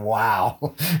like,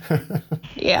 wow.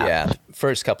 Yeah.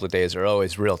 First couple of days are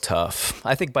always real tough.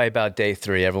 I think by about day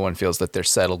 3, everyone feels that they're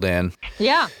settled in.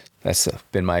 Yeah. That's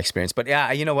been my experience. But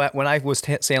yeah, you know what? When I was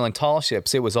sailing tall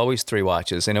ships, it was always 3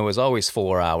 watches, and it was always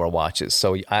 4-hour watches.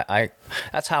 So I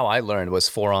that's how I learned, was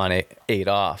 4 on, 8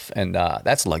 off. And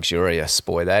that's luxurious.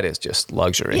 Boy, that is just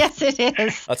luxury. Yes, it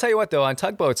is. I'll tell you what, though, on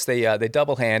tugboats, they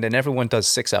double hand, and everyone does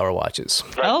 6-hour watches.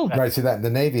 Oh. Right. See, that in the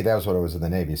Navy, that was what it was in the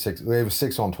Navy. It was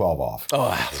 6 on, 12 off.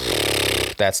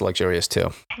 Oh, that's luxurious,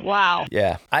 too. Wow.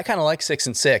 Yeah. I kind of like 6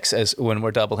 and 6 as when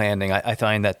we're double handing. I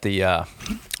find that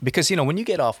because, when you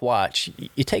get off watch,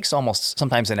 it takes almost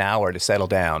sometimes an hour to settle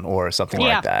down or something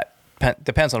like that.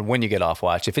 Depends on when you get off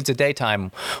watch. If it's a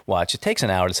daytime watch, it takes an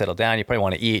hour to settle down. You probably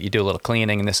want to eat. You do a little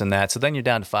cleaning and this and that. So then you're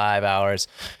down to 5 hours,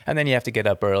 and then you have to get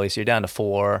up early. So you're down to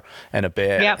 4 and a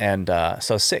bit. Yep. And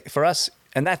so 6 for us.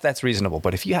 And that's reasonable.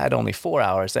 But if you had only 4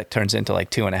 hours, that turns into like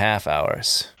 2.5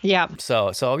 hours. Yeah.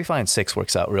 So we find 6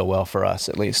 works out real well for us,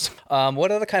 at least.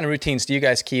 What other kind of routines do you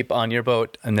guys keep on your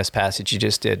boat in this passage you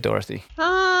just did, Dorothy?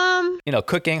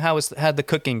 Cooking. How'd the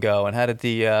cooking go, and how did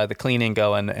the cleaning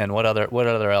go, and what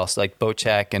other else, like boat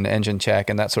check and engine check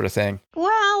and that sort of thing?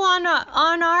 Well,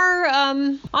 on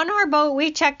our boat,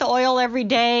 we check the oil every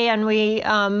day, and we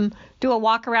do a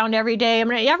walk around every day. I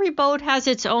mean, every boat has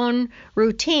its own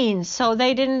routines, so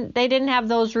they didn't have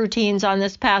those routines on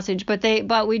this passage, but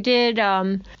we did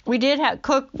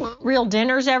cook real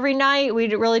dinners every night.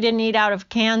 We really didn't eat out of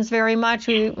cans very much.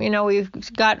 We had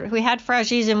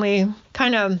freshies, and we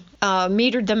kind of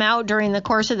metered them out during the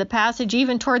course of the passage.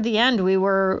 Even toward the end,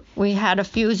 we had a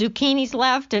few zucchinis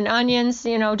left and onions,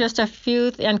 just a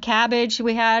few, and cabbage.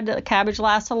 Cabbage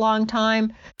lasts a long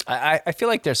time. I feel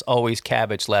like there's always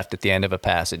cabbage left at the end of a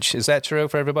passage. Is that true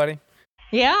for everybody?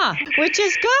 Yeah, which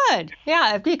is good.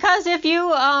 Yeah, because if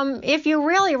you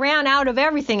really ran out of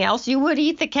everything else, you would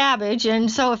eat the cabbage, and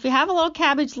so if you have a little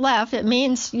cabbage left, it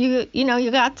means you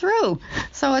got through.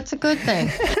 So it's a good thing.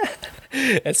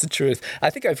 That's the truth. I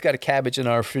think I've got a cabbage in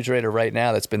our refrigerator right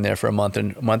now that's been there for a month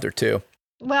or two.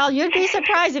 Well, you'd be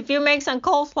surprised if you make some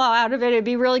coleslaw out of it. It'd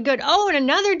be really good. Oh, and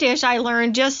another dish I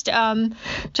learned just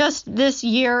this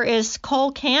year is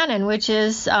col cannon, which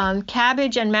is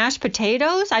cabbage and mashed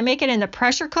potatoes. I make it in the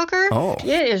pressure cooker. Oh.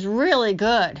 It is really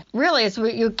good. Really,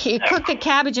 you cook the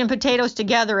cabbage and potatoes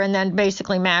together and then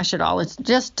basically mash it all. It's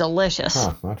just delicious.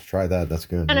 Huh, I'll have to try that. That's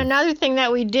good. And another thing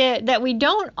that we did that we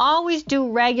don't always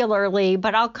do regularly,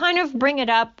 but I'll kind of bring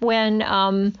it up when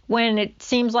it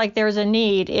seems like there's a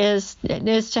need, is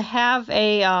to have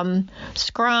a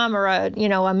scrum or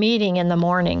a meeting in the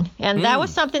morning, and that was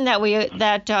something that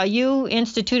you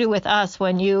instituted with us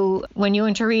when you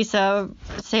and Teresa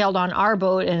sailed on our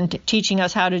boat and teaching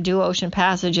us how to do ocean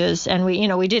passages, and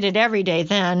we did it every day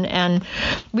then, and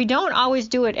we don't always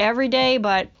do it every day,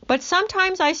 but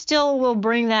sometimes I still will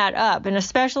bring that up, and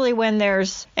especially when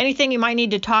there's anything you might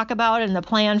need to talk about in the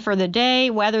plan for the day,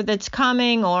 weather that's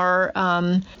coming, or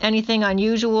anything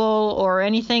unusual, or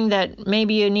anything that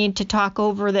maybe you need to talk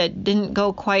over that didn't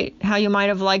go quite how you might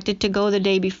have liked it to go the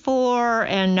day before.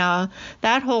 And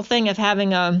that whole thing of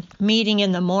having a meeting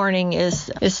in the morning is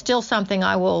still something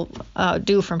I will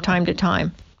do from time to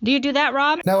time. Do you do that,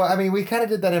 Rob? No, I mean, we kind of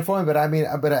did that informally,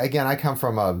 but again, I come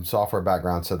from a software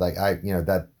background, so like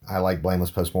I like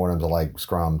blameless postmortems. I like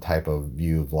Scrum type of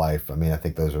view of life. I mean, I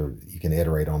think you can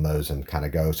iterate on those and kind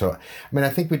of go. So, I mean, I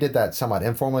think we did that somewhat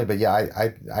informally, but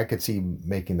yeah, I could see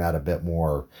making that a bit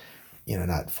more,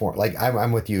 not for, like,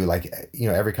 I'm with you, like,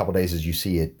 every couple of days as you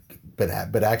see it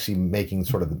but actually making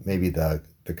sort of maybe the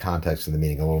context of the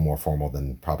meeting a little more formal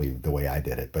than probably the way I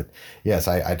did it. But yes,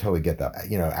 I totally get that.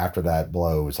 After that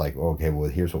blow, it's like, okay, well,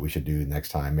 here's what we should do next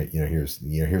time. Here's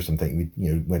some things.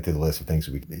 We went through the list of things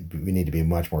we need to be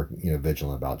much more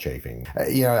vigilant about chafing. I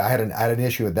had an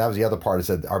issue with that. Was the other part is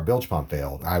that our bilge pump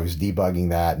failed. I was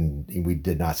debugging that, and we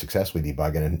did not successfully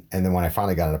debug it. And then when I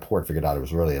finally got it a port, figured out it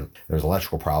was really there was an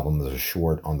electrical problem. There was a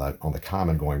short on the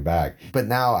common going back. But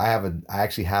now I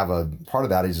actually have a part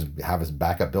of that is have a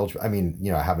backup bilge.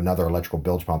 I have another electrical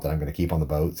bilge pump that I'm going to keep on the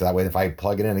boat. So that way, if I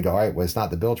plug it in and go, all right, well, it's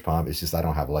not the bilge pump. It's just I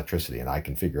don't have electricity, and I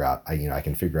can figure out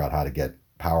how to get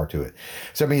power to it.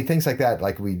 So things like that,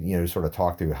 like we sort of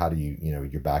talk through how do you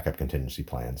your backup contingency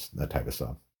plans, that type of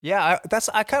stuff. Yeah,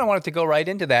 I kind of wanted to go right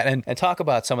into that and talk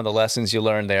about some of the lessons you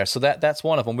learned there. So that's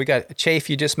one of them. We got chafe.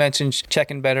 You just mentioned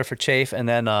checking better for chafe, and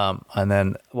then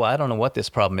well, I don't know what this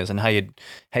problem is and how you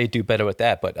do better with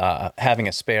that, but having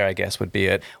a spare, I guess, would be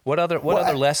it. What other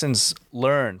lessons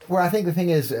learned? Well, I think the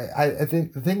thing is, I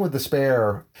think the thing with the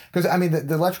spare, because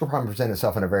the electrical problem presents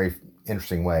itself in a very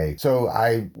interesting way. So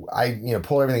I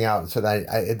pull everything out so that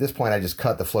at this point I just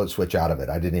cut the float switch out of it.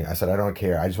 I said I don't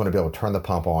care. I just want to be able to turn the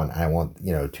pump on, and I want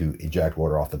to eject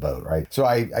water off the boat, right? So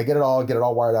I get it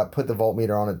all wired up, put the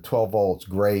voltmeter on it, 12 volts,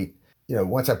 great.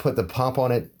 Once I put the pump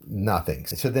on it, nothing.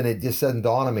 So then it just doesn't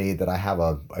dawn on me that I have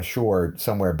a short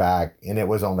somewhere back, and it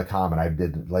was on the common. I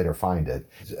did later find it.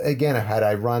 Again, had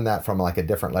I run that from like a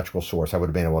different electrical source, I would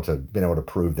have been able to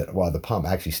prove that, well, the pump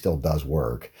actually still does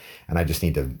work, and I just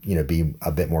need to be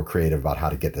a bit more creative about how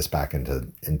to get this back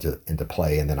into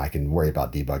play, and then I can worry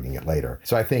about debugging it later.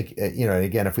 So I think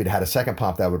again, if we'd had a second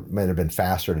pump, that might have been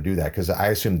faster to do that, because I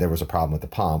assumed there was a problem with the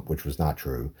pump, which was not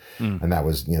true, and that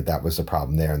was the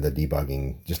problem there, and the debugging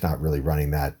just not really running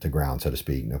that to ground, so to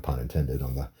speak, no pun intended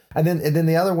on the. And then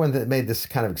the other one that made this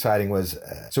kind of exciting was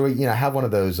I have one of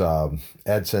those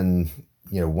Edison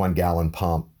 1 gallon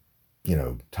pump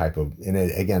type of, and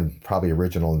again probably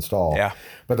original install. Yeah.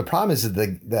 But the problem is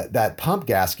that pump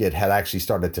gasket had actually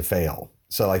started to fail.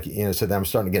 So so then I'm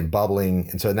starting to get bubbling,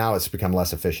 and so now it's become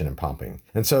less efficient in pumping.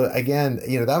 And so again,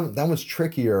 that one's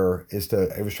trickier.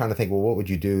 I was trying to think, well, what would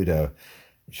you do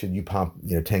should you pump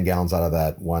 10 gallons out of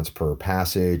that once per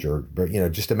passage, or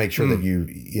just to make sure that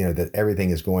that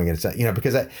everything is going, and it's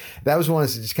because that was one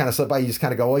that just kind of slipped by. You just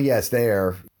kind of go, oh yeah, it's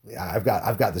there. I've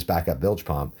got this backup bilge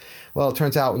pump. Well, it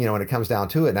turns out, when it comes down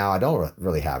to it, now I don't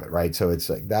really have it, right? So it's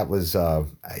like that was,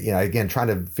 again, trying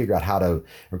to figure out how to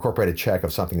incorporate a check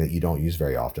of something that you don't use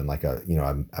very often, like a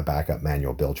backup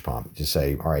manual bilge pump. Just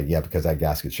say, all right, yeah, because that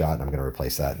gasket's shot, and I'm going to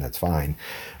replace that, and that's fine.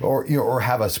 Or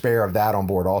have a spare of that on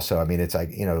board also. It's like,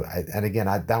 and again,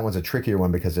 that one's a trickier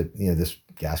one because this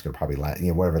gasket will probably last,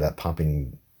 whatever that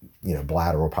pumping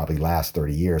bladder will probably last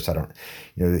 30 years. So I don't,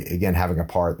 again, having a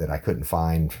part that I couldn't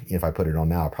find, if I put it on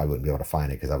now, I probably wouldn't be able to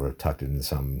find it, because I would have tucked it into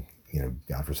some,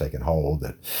 godforsaken hole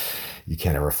that you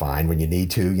can't ever find when you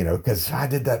need to, because I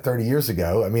did that 30 years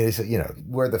ago. It's,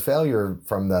 where the failure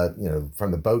from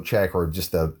the boat check, or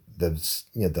just the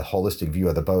holistic view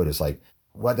of the boat is like,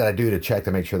 what did I do to check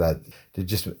to make sure to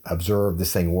just observe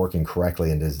this thing working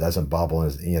correctly and it doesn't bubble,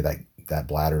 and that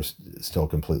bladder's still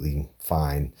completely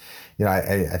fine.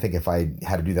 I think if I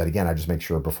had to do that again, I'd just make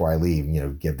sure before I leave,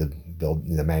 give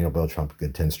the manual bilge pump a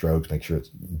good 10 strokes, make sure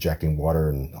it's injecting water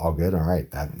and all good. All right,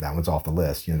 that one's off the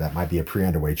list. That might be a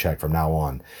pre-underway check from now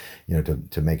on,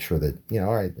 to make sure that,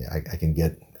 all right, I can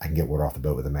get water off the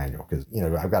boat with a manual, because,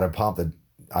 I've got a pump that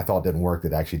I thought didn't work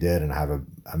that actually did, and I have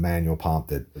a manual pump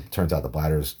that it turns out the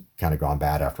bladder's kind of gone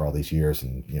bad after all these years,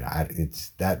 and it's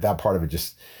that part of it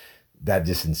just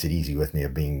didn't sit easy with me,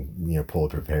 of being fully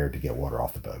prepared to get water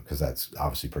off the boat, because that's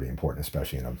obviously pretty important,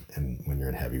 especially when you're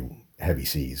in heavy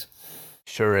seas.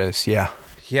 Sure is, yeah.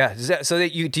 Yeah.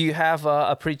 Do you have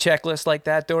a pre-checklist like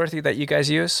that, Dorothy, that you guys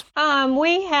use?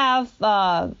 We have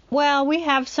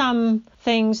some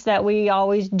things that we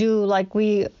always do. Like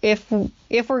if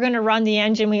we're going to run the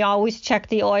engine, we always check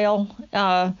the oil.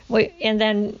 And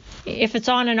then if it's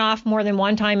on and off more than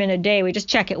one time in a day, we just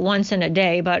check it once in a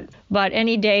day. But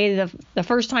any day, the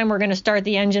first time we're going to start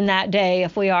the engine that day,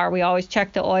 we always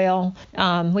check the oil.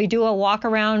 We do a walk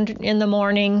around in the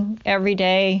morning every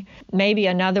day, maybe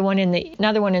another one in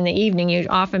the evening,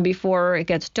 often before it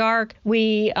gets dark.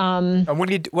 And what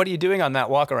are you doing on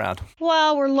that walk around?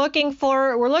 Well, we're looking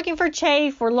for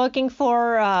chafe. We're looking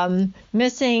for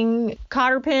missing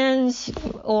cotter pins,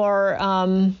 or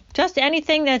just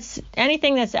anything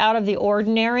that's out of the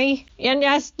ordinary. And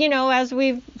as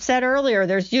we've said earlier,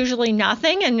 there's usually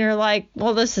nothing, and you're like,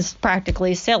 well, this is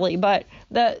practically silly, but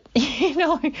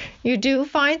you do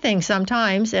find things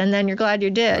sometimes, and then you're glad you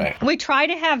did. Right. We try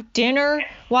to have dinner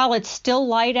while it's still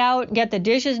light out, get the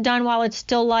dishes done while it's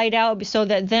still light out, so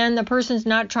that then the person's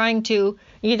not trying to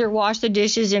either wash the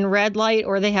dishes in red light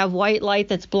or they have white light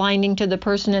that's blinding to the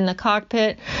person in the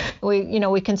cockpit.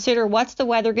 We consider what's the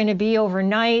weather going to be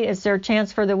overnight. Is there a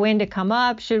chance for the wind to come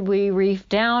up? Should we reef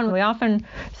down? We often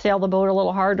sail the boat a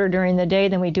little harder during the day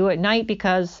than we do at night,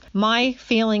 because my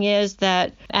feeling is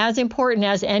that as important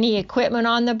as any equipment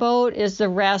on the boat is the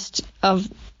rest,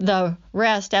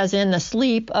 as in the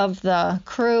sleep of the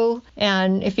crew.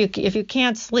 And if you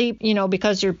can't sleep,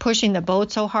 because you're pushing the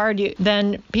boat so hard,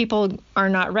 then people are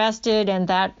not rested, and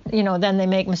that, then they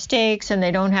make mistakes and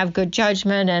they don't have good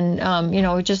judgment. And,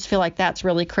 we just feel like that's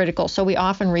really critical. So we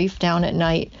often reef down at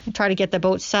night and try to get the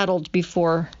boat settled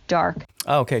before dark.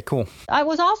 Oh, okay, cool. It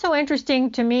was also interesting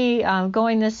to me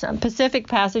going this Pacific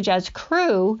Passage as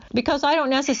crew, because I don't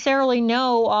necessarily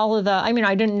know all of I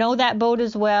didn't know that boat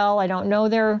as well. I don't know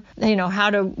how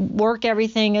to work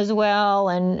everything as well,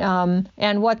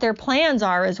 and what their plans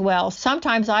are as well.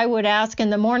 Sometimes I would ask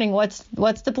in the morning, what's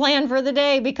the plan for the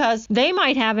day? Because they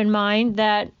might have in mind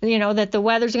that, that the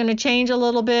weather's going to change a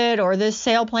little bit, or this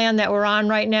sail plan that we're on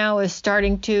right now is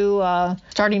starting to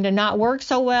not work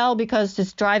so well because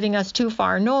it's driving us too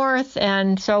far north,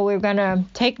 and so we're going to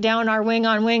take down our wing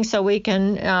on wing so we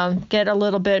can get a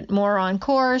little bit more on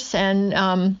course.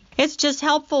 And it's just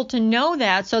helpful to know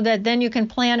that, so that then you can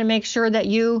plan and make sure that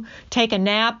you take a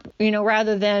nap,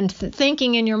 rather than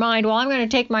thinking in your mind, well, I'm going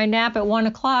to take my nap at 1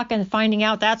 o'clock and finding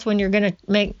out that's when you're going to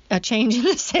make a change in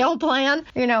the sail plan.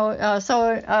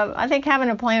 So I think having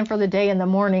a plan for the day in the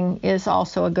morning is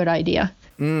also a good idea.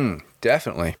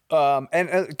 Definitely.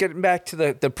 And getting back to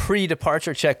the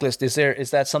pre-departure checklist,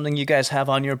 is that something you guys have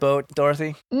on your boat,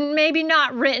 Dorothy? Maybe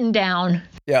not written down.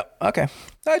 Yeah. Okay.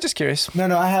 I was just curious.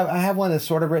 No, I have one that's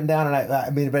sort of written down, and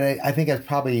I think it's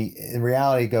probably in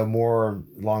reality go more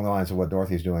along the lines of what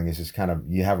Dorothy's doing. Is just kind of,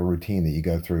 you have a routine that you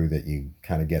go through, that you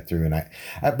kind of get through,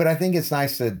 but I think it's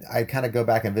nice that I kind of go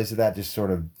back and visit that, just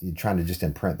sort of trying to just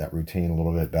imprint that routine a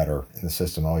little bit better in the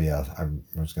system. Oh yeah, I'm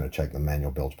just going to check the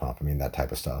manual bilge pump. That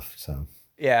type of stuff. So.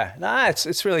 Yeah,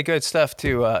 it's really good stuff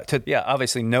to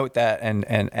obviously note that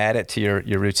and add it to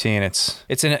your routine.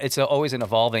 It's always an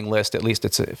evolving list. At least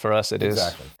for us it is.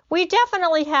 Exactly. We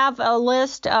definitely have a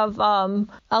list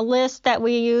that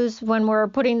we use when we're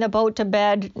putting the boat to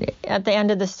bed at the end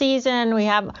of the season. We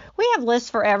have lists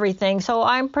for everything. So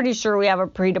I'm pretty sure we have a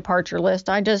pre-departure list.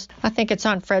 I think it's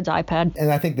on Fred's iPad.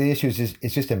 And I think the issue is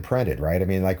it's just imprinted, right?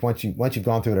 Like once you've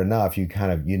gone through it enough, you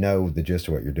kind of the gist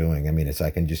of what you're doing. It's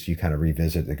like, and just you kind of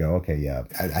revisit to go, okay, yeah.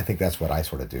 I think that's what I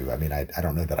sort of do. I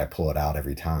don't know that I pull it out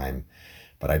every time,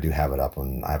 but I do have it up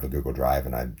on, I have a Google Drive,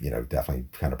 and I, definitely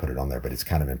kind of put it on there, but it's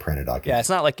kind of imprinted. Yeah, it's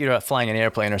not like you're flying an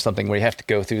airplane or something where you have to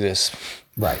go through this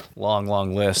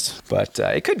long list, but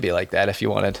it could be like that if you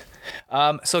wanted.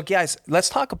 So guys, let's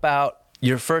talk about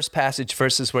your first passage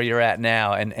versus where you're at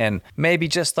now, and maybe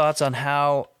just thoughts on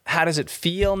how does it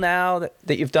feel now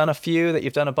that you've done a few, that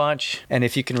you've done a bunch, and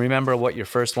if you can remember what your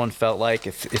first one felt like,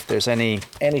 if there's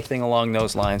anything along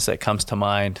those lines that comes to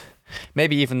mind.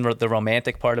 Maybe even the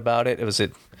romantic part about it.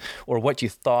 Or what you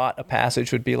thought a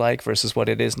passage would be like versus what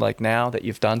it is like now that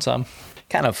you've done some?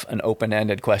 Kind of an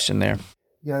open-ended question there.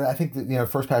 Yeah, I think that,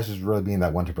 first passage really being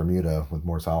that one to Bermuda with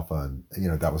Morse Alpha, and,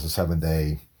 that was a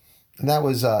 7-day. And that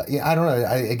was, I don't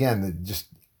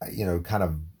know, kind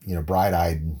of,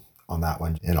 bright-eyed on that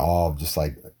one, in awe of just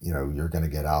like, you're going to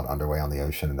get out underway on the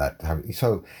ocean and that.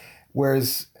 So,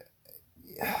 whereas,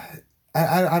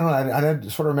 I don't know. I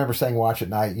sort of remember saying watch at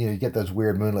night. You get those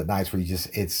weird moonlit nights where you just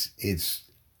it's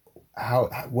how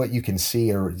what you can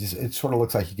see, or just it sort of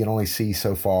looks like you can only see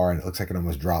so far, and it looks like it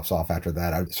almost drops off after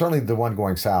that. Certainly the one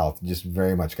going south just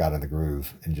very much got in the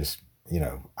groove, and just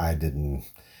I didn't.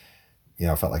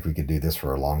 Felt like we could do this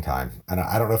for a long time, and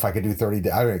I don't know if I could do 30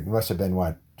 days. It must have been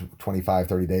 25,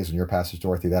 30 days on your passage,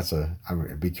 Dorothy.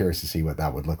 I'd be curious to see what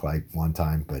that would look like one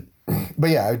time, but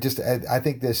yeah, I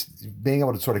think this being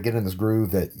able to sort of get in this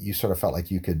groove that you sort of felt like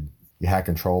you had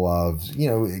control of,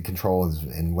 control is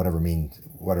in whatever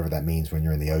that means when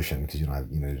you're in the ocean, because you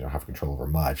don't have control over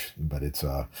much, but it's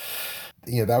that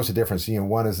was the difference.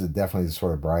 One is definitely the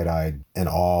sort of bright-eyed and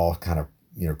all kind of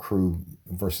crew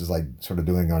versus like sort of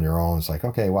doing it on your own. It's like,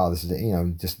 okay, wow, this is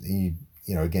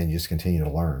again, you just continue to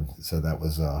learn. So that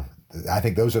was I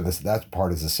think that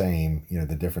part is the same.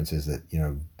 The difference is that,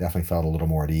 definitely felt a little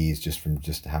more at ease just from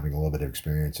just having a little bit of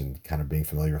experience and kind of being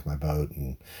familiar with my boat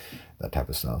and that type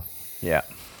of stuff. Yeah.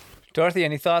 Dorothy,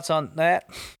 any thoughts on that?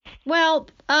 Well,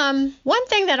 one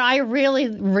thing that I really,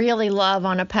 really love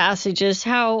on a passage is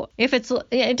how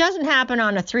it doesn't happen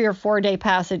on a 3 or 4 day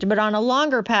passage, but on a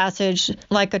longer passage,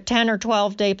 like a 10 or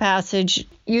 12 day passage,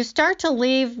 you start to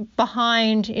leave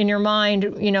behind in your mind,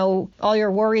 all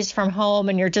your worries from home,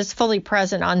 and you're just fully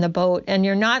present on the boat, and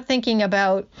you're not thinking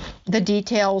about the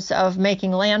details of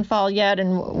making landfall yet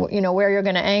and, where you're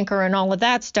going to anchor and all of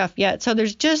that stuff yet. So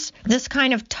there's just this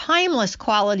kind of timeless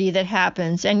quality that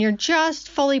happens, and you're just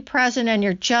fully present and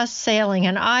you're just sailing.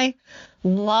 And I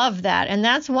love that. And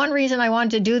that's one reason I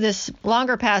wanted to do this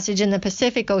longer passage in the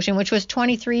Pacific Ocean, which was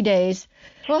 23 days.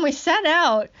 When we set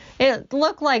out, it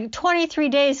looked like 23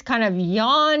 days kind of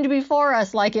yawned before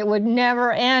us, like it would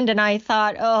never end. And I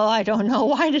thought, I don't know,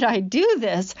 why did I do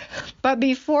this? But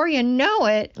before you know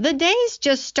it, the days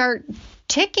just start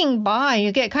ticking by.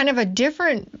 You get kind of a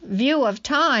different view of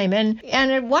time. And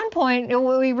at one point,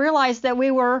 we realized that we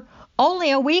were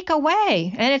only a week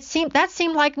away, and that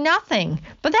seemed like nothing,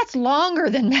 but that's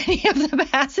longer than many of the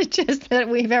passages that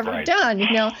we've ever done,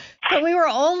 but we were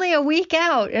only a week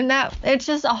out, and that it's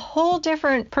just a whole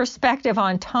different perspective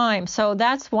on time. So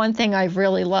that's one thing I've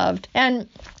really loved. And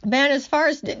Ben, as far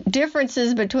as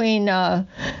differences between now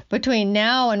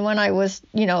and when I was,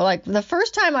 like the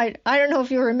first time, I don't know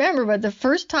if you remember, but the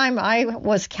first time I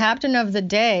was captain of the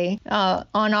day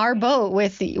on our boat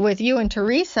with you and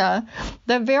Teresa,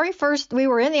 the very first, we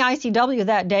were in the ICW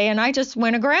that day, and I just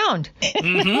went aground.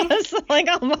 Mm-hmm. It was like,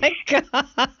 oh my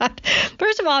God.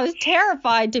 First of all, I was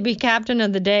terrified to be captain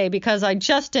of the day because I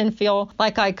just didn't feel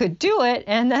like I could do it.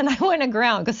 And then I went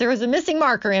aground because there was a missing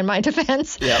marker in my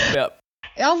defense. Yep.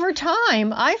 Over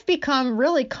time, I've become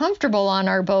really comfortable on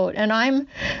our boat, and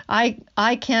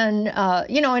I can,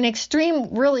 in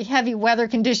extreme, really heavy weather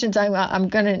conditions, I'm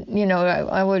gonna,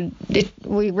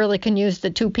 we really can use the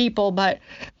 2 people, but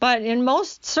in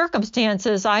most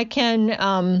circumstances, I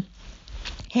can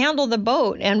handle the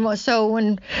boat. And so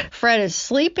when Fred is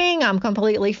sleeping, I'm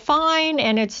completely fine.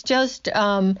 And it's just,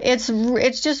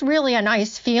 it's just really a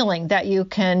nice feeling that you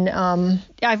can,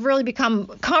 I've really become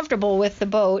comfortable with the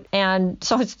boat. And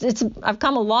so I've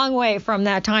come a long way from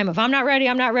that time of I'm not ready.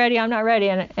 And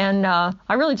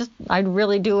I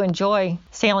really do enjoy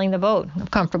sailing the boat. I'm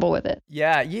comfortable with it.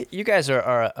 Yeah, you guys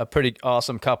are a pretty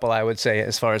awesome couple, I would say,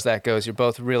 as far as that goes. You're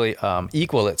both really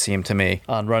equal, it seemed to me,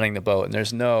 on running the boat. And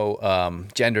there's no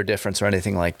gender difference or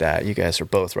anything like that. You guys are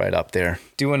both right up there,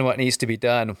 doing what needs to be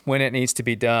done when it needs to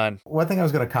be done. One thing I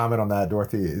was going to comment on that,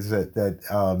 Dorothy, is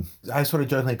that I sort of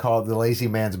jokingly call it the lazy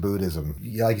man's Buddhism.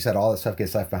 Like you said, all that stuff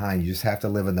gets left behind. You just have to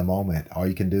live in the moment. All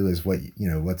you can do is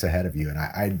what's ahead of you. And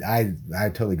I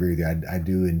totally agree with you. I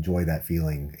do enjoy that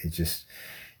feeling. It's just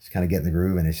kind of get in the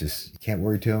groove, and it's just, you can't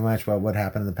worry too much about what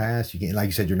happened in the past. You can't, like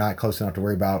you said, you're not close enough to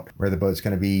worry about where the boat's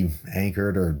going to be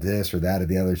anchored or this or that or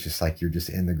the other. It's just like you're just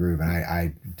in the groove, and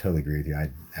I totally agree with you.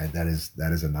 That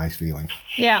is a nice feeling.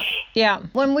 Yeah.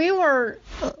 When we were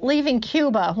leaving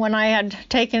Cuba, when I had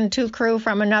taken 2 crew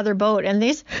from another boat, and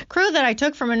these crew that I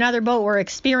took from another boat were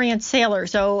experienced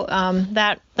sailors, so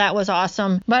that was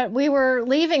awesome. But we were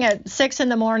leaving at 6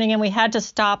 a.m, and we had to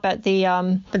stop at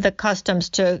the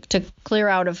customs to clear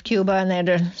out of Cuba, and they had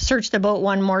to search the boat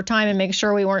one more time and make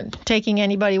sure we weren't taking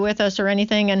anybody with us or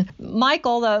anything. And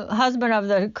Michael, the husband of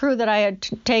the crew that I had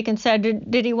taken, said,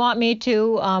 did he want me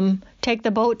to take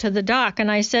the boat to the dock? And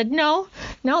I said, no,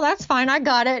 that's fine. I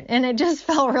got it. And it just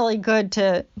felt really good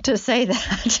to say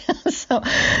that. So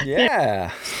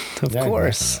yeah, of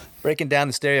course. Breaking down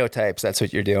the stereotypes. That's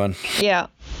what you're doing. Yeah.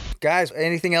 Guys,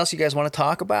 anything else you guys want to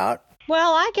talk about?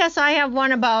 Well, I guess I have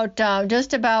one about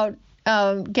just about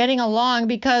getting along,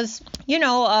 because,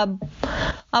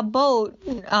 a boat,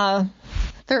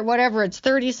 whatever, it's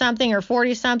 30-something or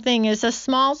 40-something, is a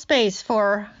small space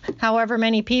for however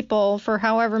many people for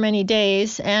however many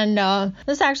days. And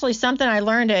this is actually something I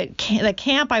learned at the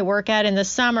camp I work at in the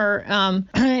summer.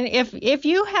 If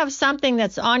you have something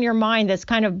that's on your mind that's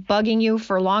kind of bugging you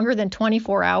for longer than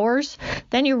 24 hours,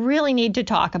 then you really need to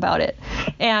talk about it.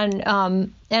 And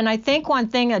I think one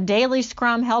thing a daily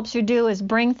scrum helps you do is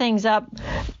bring things up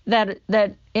that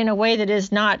in a way that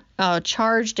is not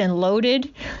charged and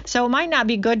loaded. So it might not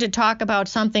be good to talk about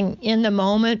something in the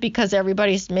moment because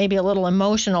everybody's maybe a little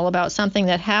emotional about something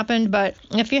that happened. But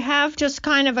if you have just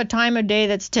kind of a time of day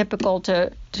that's typical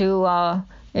to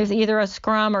is either a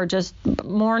scrum or just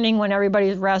morning when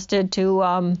everybody's rested,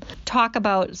 to talk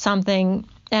about something.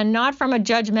 And not from a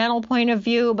judgmental point of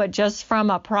view, but just from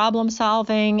a problem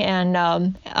solving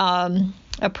and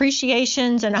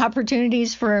appreciations and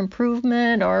opportunities for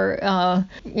improvement, or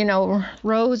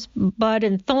rosebud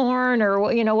and thorn, or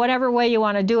whatever way you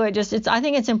want to do it. I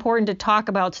think it's important to talk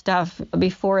about stuff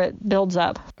before it builds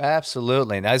up.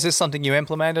 Absolutely. Now, is this something you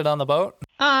implemented on the boat?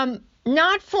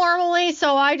 Not formally,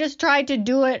 so I just tried to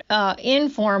do it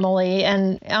informally.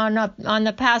 And on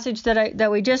the passage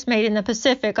that we just made in the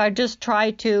Pacific, I just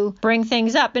tried to bring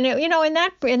things up. And in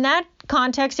that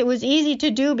context, it was easy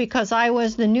to do because I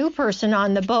was the new person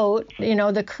on the boat,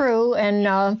 the crew, and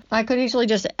I could easily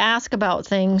just ask about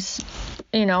things,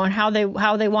 and how they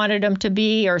wanted them to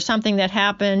be, or something that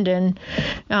happened. And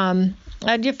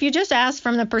if you just ask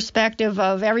from the perspective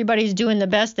of everybody's doing the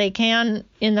best they can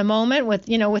in the moment with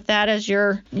that as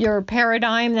your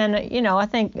paradigm, then, I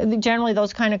think generally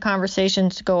those kind of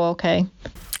conversations go okay.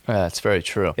 That's very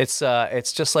true. It's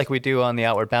just like we do on the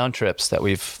Outward Bound trips that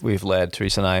we've led,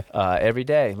 Teresa and I, every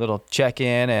day. Little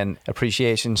check-in and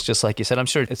appreciations, just like you said. I'm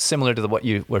sure it's similar to what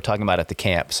you were talking about at the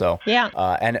camp. So yeah.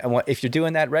 And if you're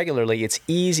doing that regularly, it's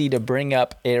easy to bring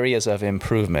up areas of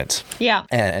improvement. Yeah.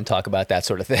 And talk about that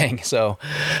sort of thing. So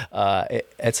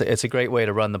it's a great way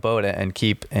to run the boat and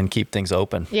keep things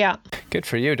open. Yeah. Good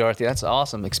for you, Dorothy. That's an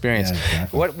awesome experience. Yeah,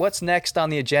 exactly. What's next on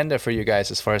the agenda for you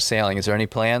guys as far as sailing? Is there any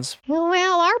plans? Well,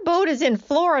 our boat is in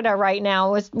Florida right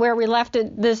now, is where we left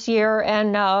it this year,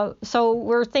 and so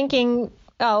we're thinking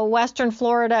Western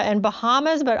Florida and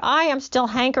Bahamas, but I am still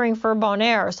hankering for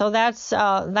Bonaire, so that's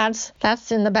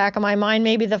in the back of my mind.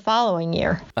 Maybe the following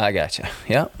year. I gotcha.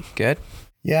 Yeah, good.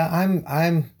 Yeah,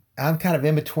 I'm kind of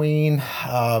in between.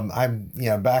 I'm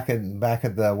back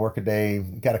at the workaday.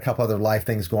 Got a couple other life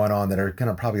things going on that are going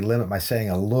to probably limit my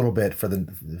sailing a little bit for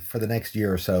the next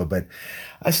year or so. But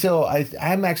I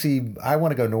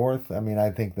want to go north. I mean,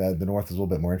 I think that the north is a little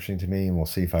bit more interesting to me, and we'll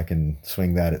see if I can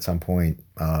swing that at some point.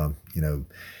 At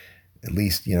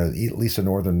least to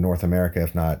northern North America,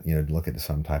 if not, look at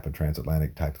some type of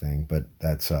transatlantic type thing. But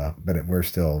that's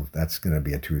going to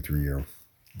be a 2 or 3 year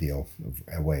deal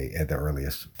away at the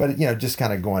earliest. But just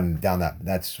kind of going down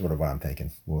that's sort of what I'm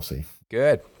thinking. We'll see.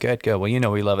 Good. Well,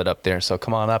 we love it up there, so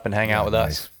come on up and hang out with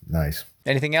us. Nice.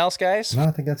 Anything else, guys? No,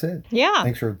 I think that's it. Yeah.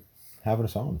 Thanks for having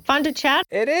us on. Fun to chat.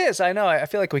 It is. I know. I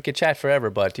feel like we could chat forever,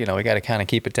 but we got to kind of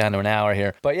keep it down to an hour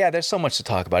here. But yeah, there's so much to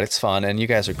talk about. It's fun, and you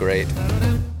guys are great.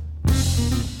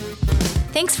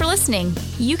 Thanks for listening.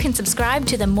 You can subscribe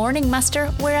to The Morning Muster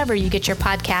wherever you get your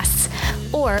podcasts,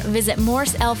 or visit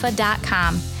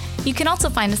morsealpha.com. You can also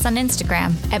find us on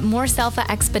Instagram at Morsealpha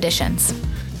Expeditions.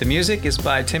 The music is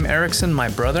by Tim Erickson, my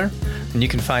brother, and you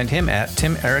can find him at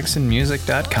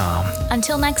timericksonmusic.com.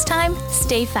 Until next time,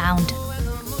 stay found.